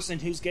every person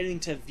who's getting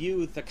to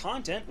view the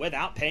content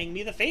without paying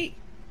me the fee.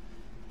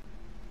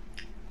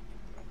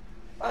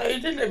 He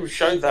didn't even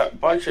show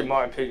that much, in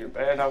my opinion,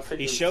 man. I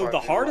think he showed the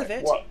heart of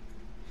it. What?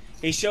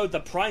 He showed the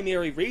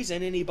primary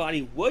reason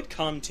anybody would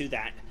come to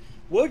that,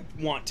 would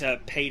want to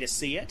pay to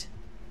see it.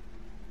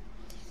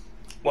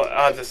 What,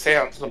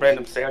 the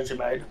random sounds you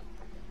made?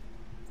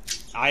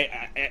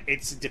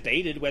 It's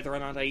debated whether or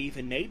not I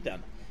even made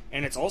them,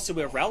 and it's also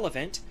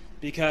irrelevant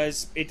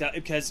because at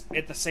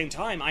the same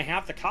time I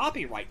have the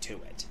copyright to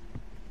it.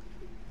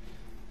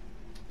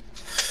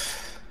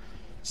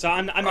 So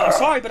I'm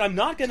sorry, but I'm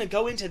not going to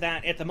go into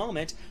that at the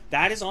moment.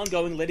 That is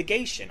ongoing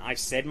litigation. I've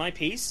said my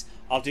piece.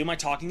 I'll do my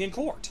talking in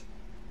court.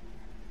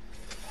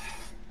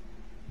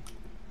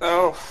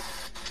 Oh.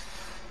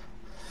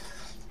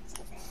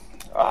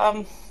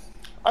 I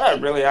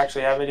don't really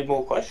actually have any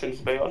more questions,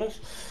 to be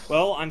honest.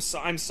 Well,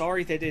 I'm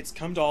sorry that it's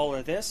come to all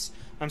of this.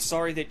 I'm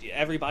sorry that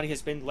everybody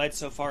has been led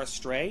so far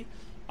astray.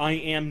 I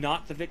am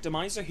not the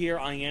victimizer here.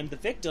 I am the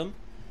victim.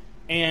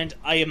 And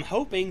I am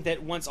hoping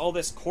that once all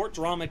this court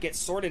drama gets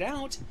sorted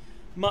out,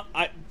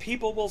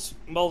 people will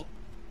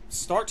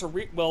start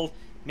to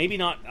maybe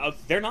not.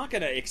 They're not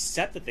going to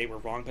accept that they were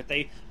wrong, but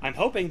I'm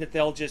hoping that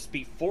they'll just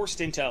be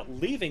forced into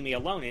leaving me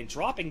alone and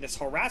dropping this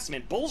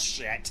harassment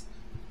bullshit.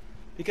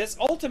 Because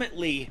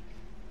ultimately,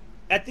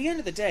 at the end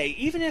of the day,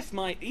 even if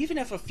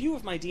a few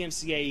of my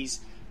DMCAs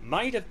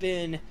might have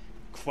been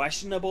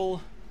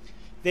questionable,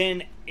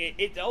 then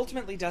it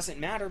ultimately doesn't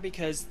matter,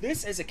 because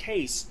this is a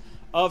case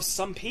of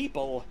some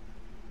people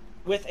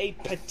with a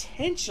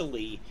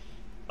potentially,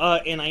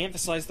 and I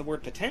emphasize the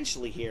word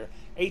potentially here,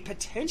 a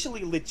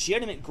potentially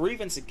legitimate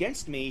grievance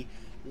against me,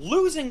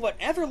 losing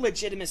whatever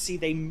legitimacy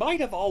they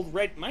might have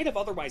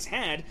otherwise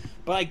had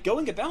by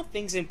going about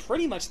things in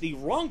pretty much the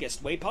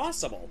wrongest way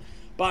possible,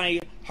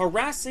 by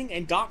harassing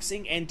and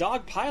doxing and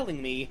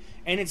dogpiling me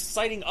and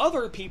inciting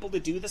other people to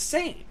do the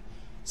same.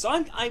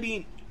 So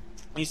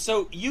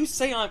so you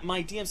say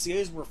my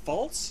DMCAs were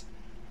false?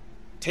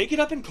 Take it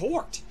up in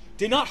court.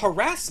 Do not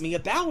harass me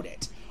about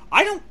it.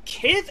 I don't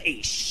give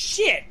a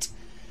shit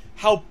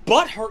how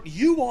butthurt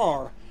you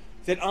are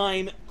that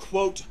I'm,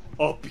 quote,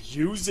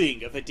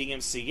 abusing the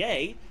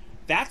DMCA.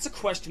 That's a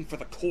question for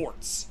the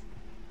courts.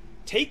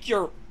 Take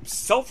your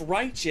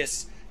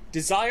self-righteous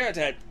desire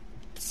to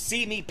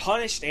see me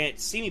punished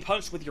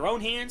with your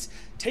own hands.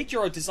 Take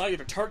your desire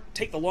to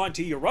take the law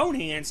into your own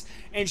hands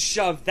and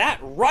shove that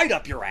right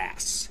up your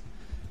ass.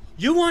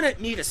 You want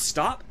me to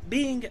stop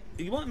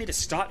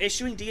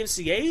issuing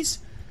DMCAs?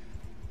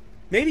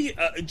 Maybe,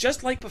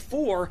 just like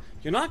before,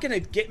 you're not going to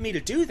get me to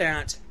do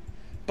that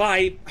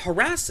by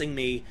harassing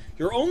me.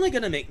 You're only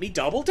going to make me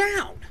double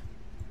down.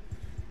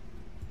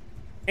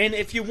 And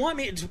if you want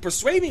me to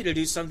persuade me to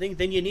do something,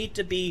 then you need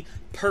to be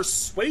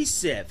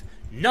persuasive,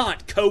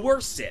 not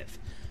coercive.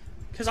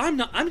 Because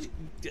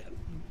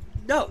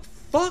no,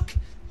 fuck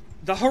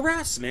the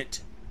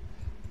harassment.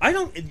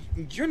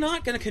 You're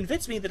not going to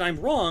convince me that I'm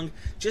wrong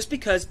just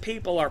because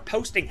people are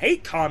posting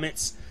hate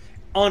comments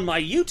on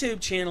my YouTube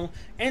channel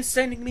and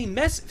sending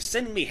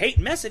me hate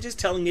messages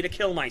telling me to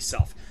kill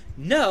myself.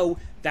 No,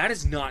 that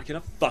is not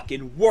going to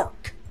fucking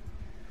work.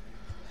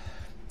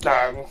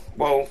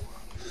 Well,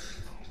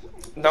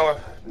 no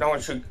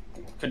one should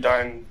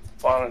condone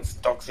violence,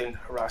 doxing,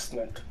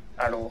 harassment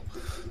at all.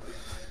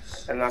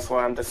 And that's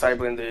why I'm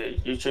disabling the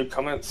YouTube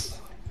comments,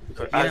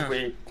 because as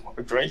we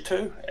agreed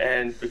to,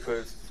 and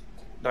because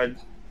no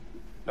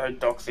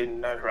doxing,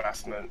 no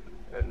harassment,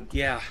 and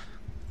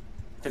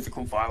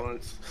physical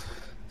violence,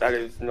 that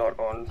is not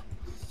on.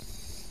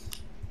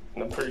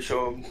 And I'm pretty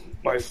sure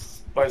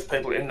most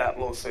people in that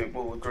lawsuit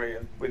will agree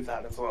with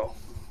that as well.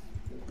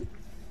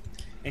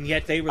 And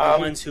yet they were the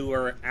ones who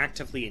were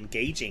actively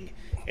engaging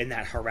in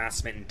that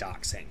harassment and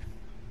doxing.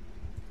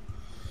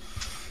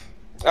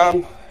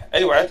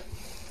 Anyway,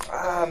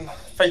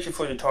 thank you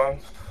for your time.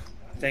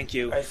 Thank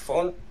you.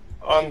 Acerthorn.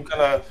 I'm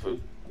gonna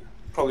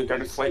probably go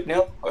to sleep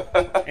now.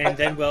 and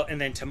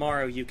then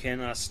tomorrow you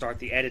can start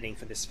the editing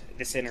for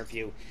this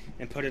interview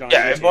and put it on YouTube.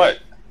 Yeah, it might.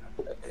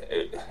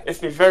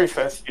 It's my very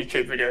first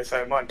YouTube video,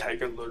 so it might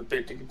take a little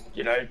bit to,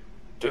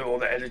 do all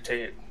the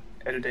editing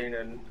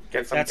and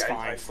get some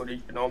gameplay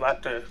footage and all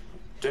that to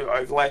do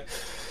overlay.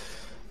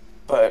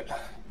 But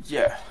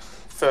yeah,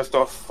 first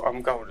off,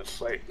 I'm going to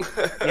sleep.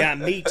 Yeah,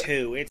 me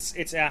too.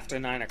 It's after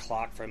 9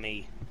 o'clock for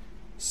me.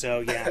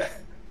 So yeah.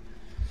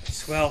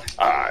 Well,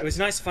 it was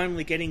nice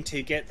finally getting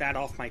to get that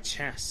off my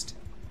chest.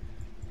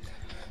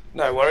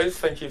 No worries.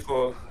 Thank you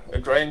for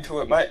agreeing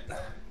to it, mate.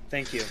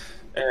 Thank you.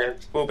 And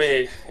we'll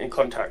be in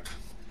contact.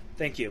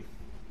 Thank you.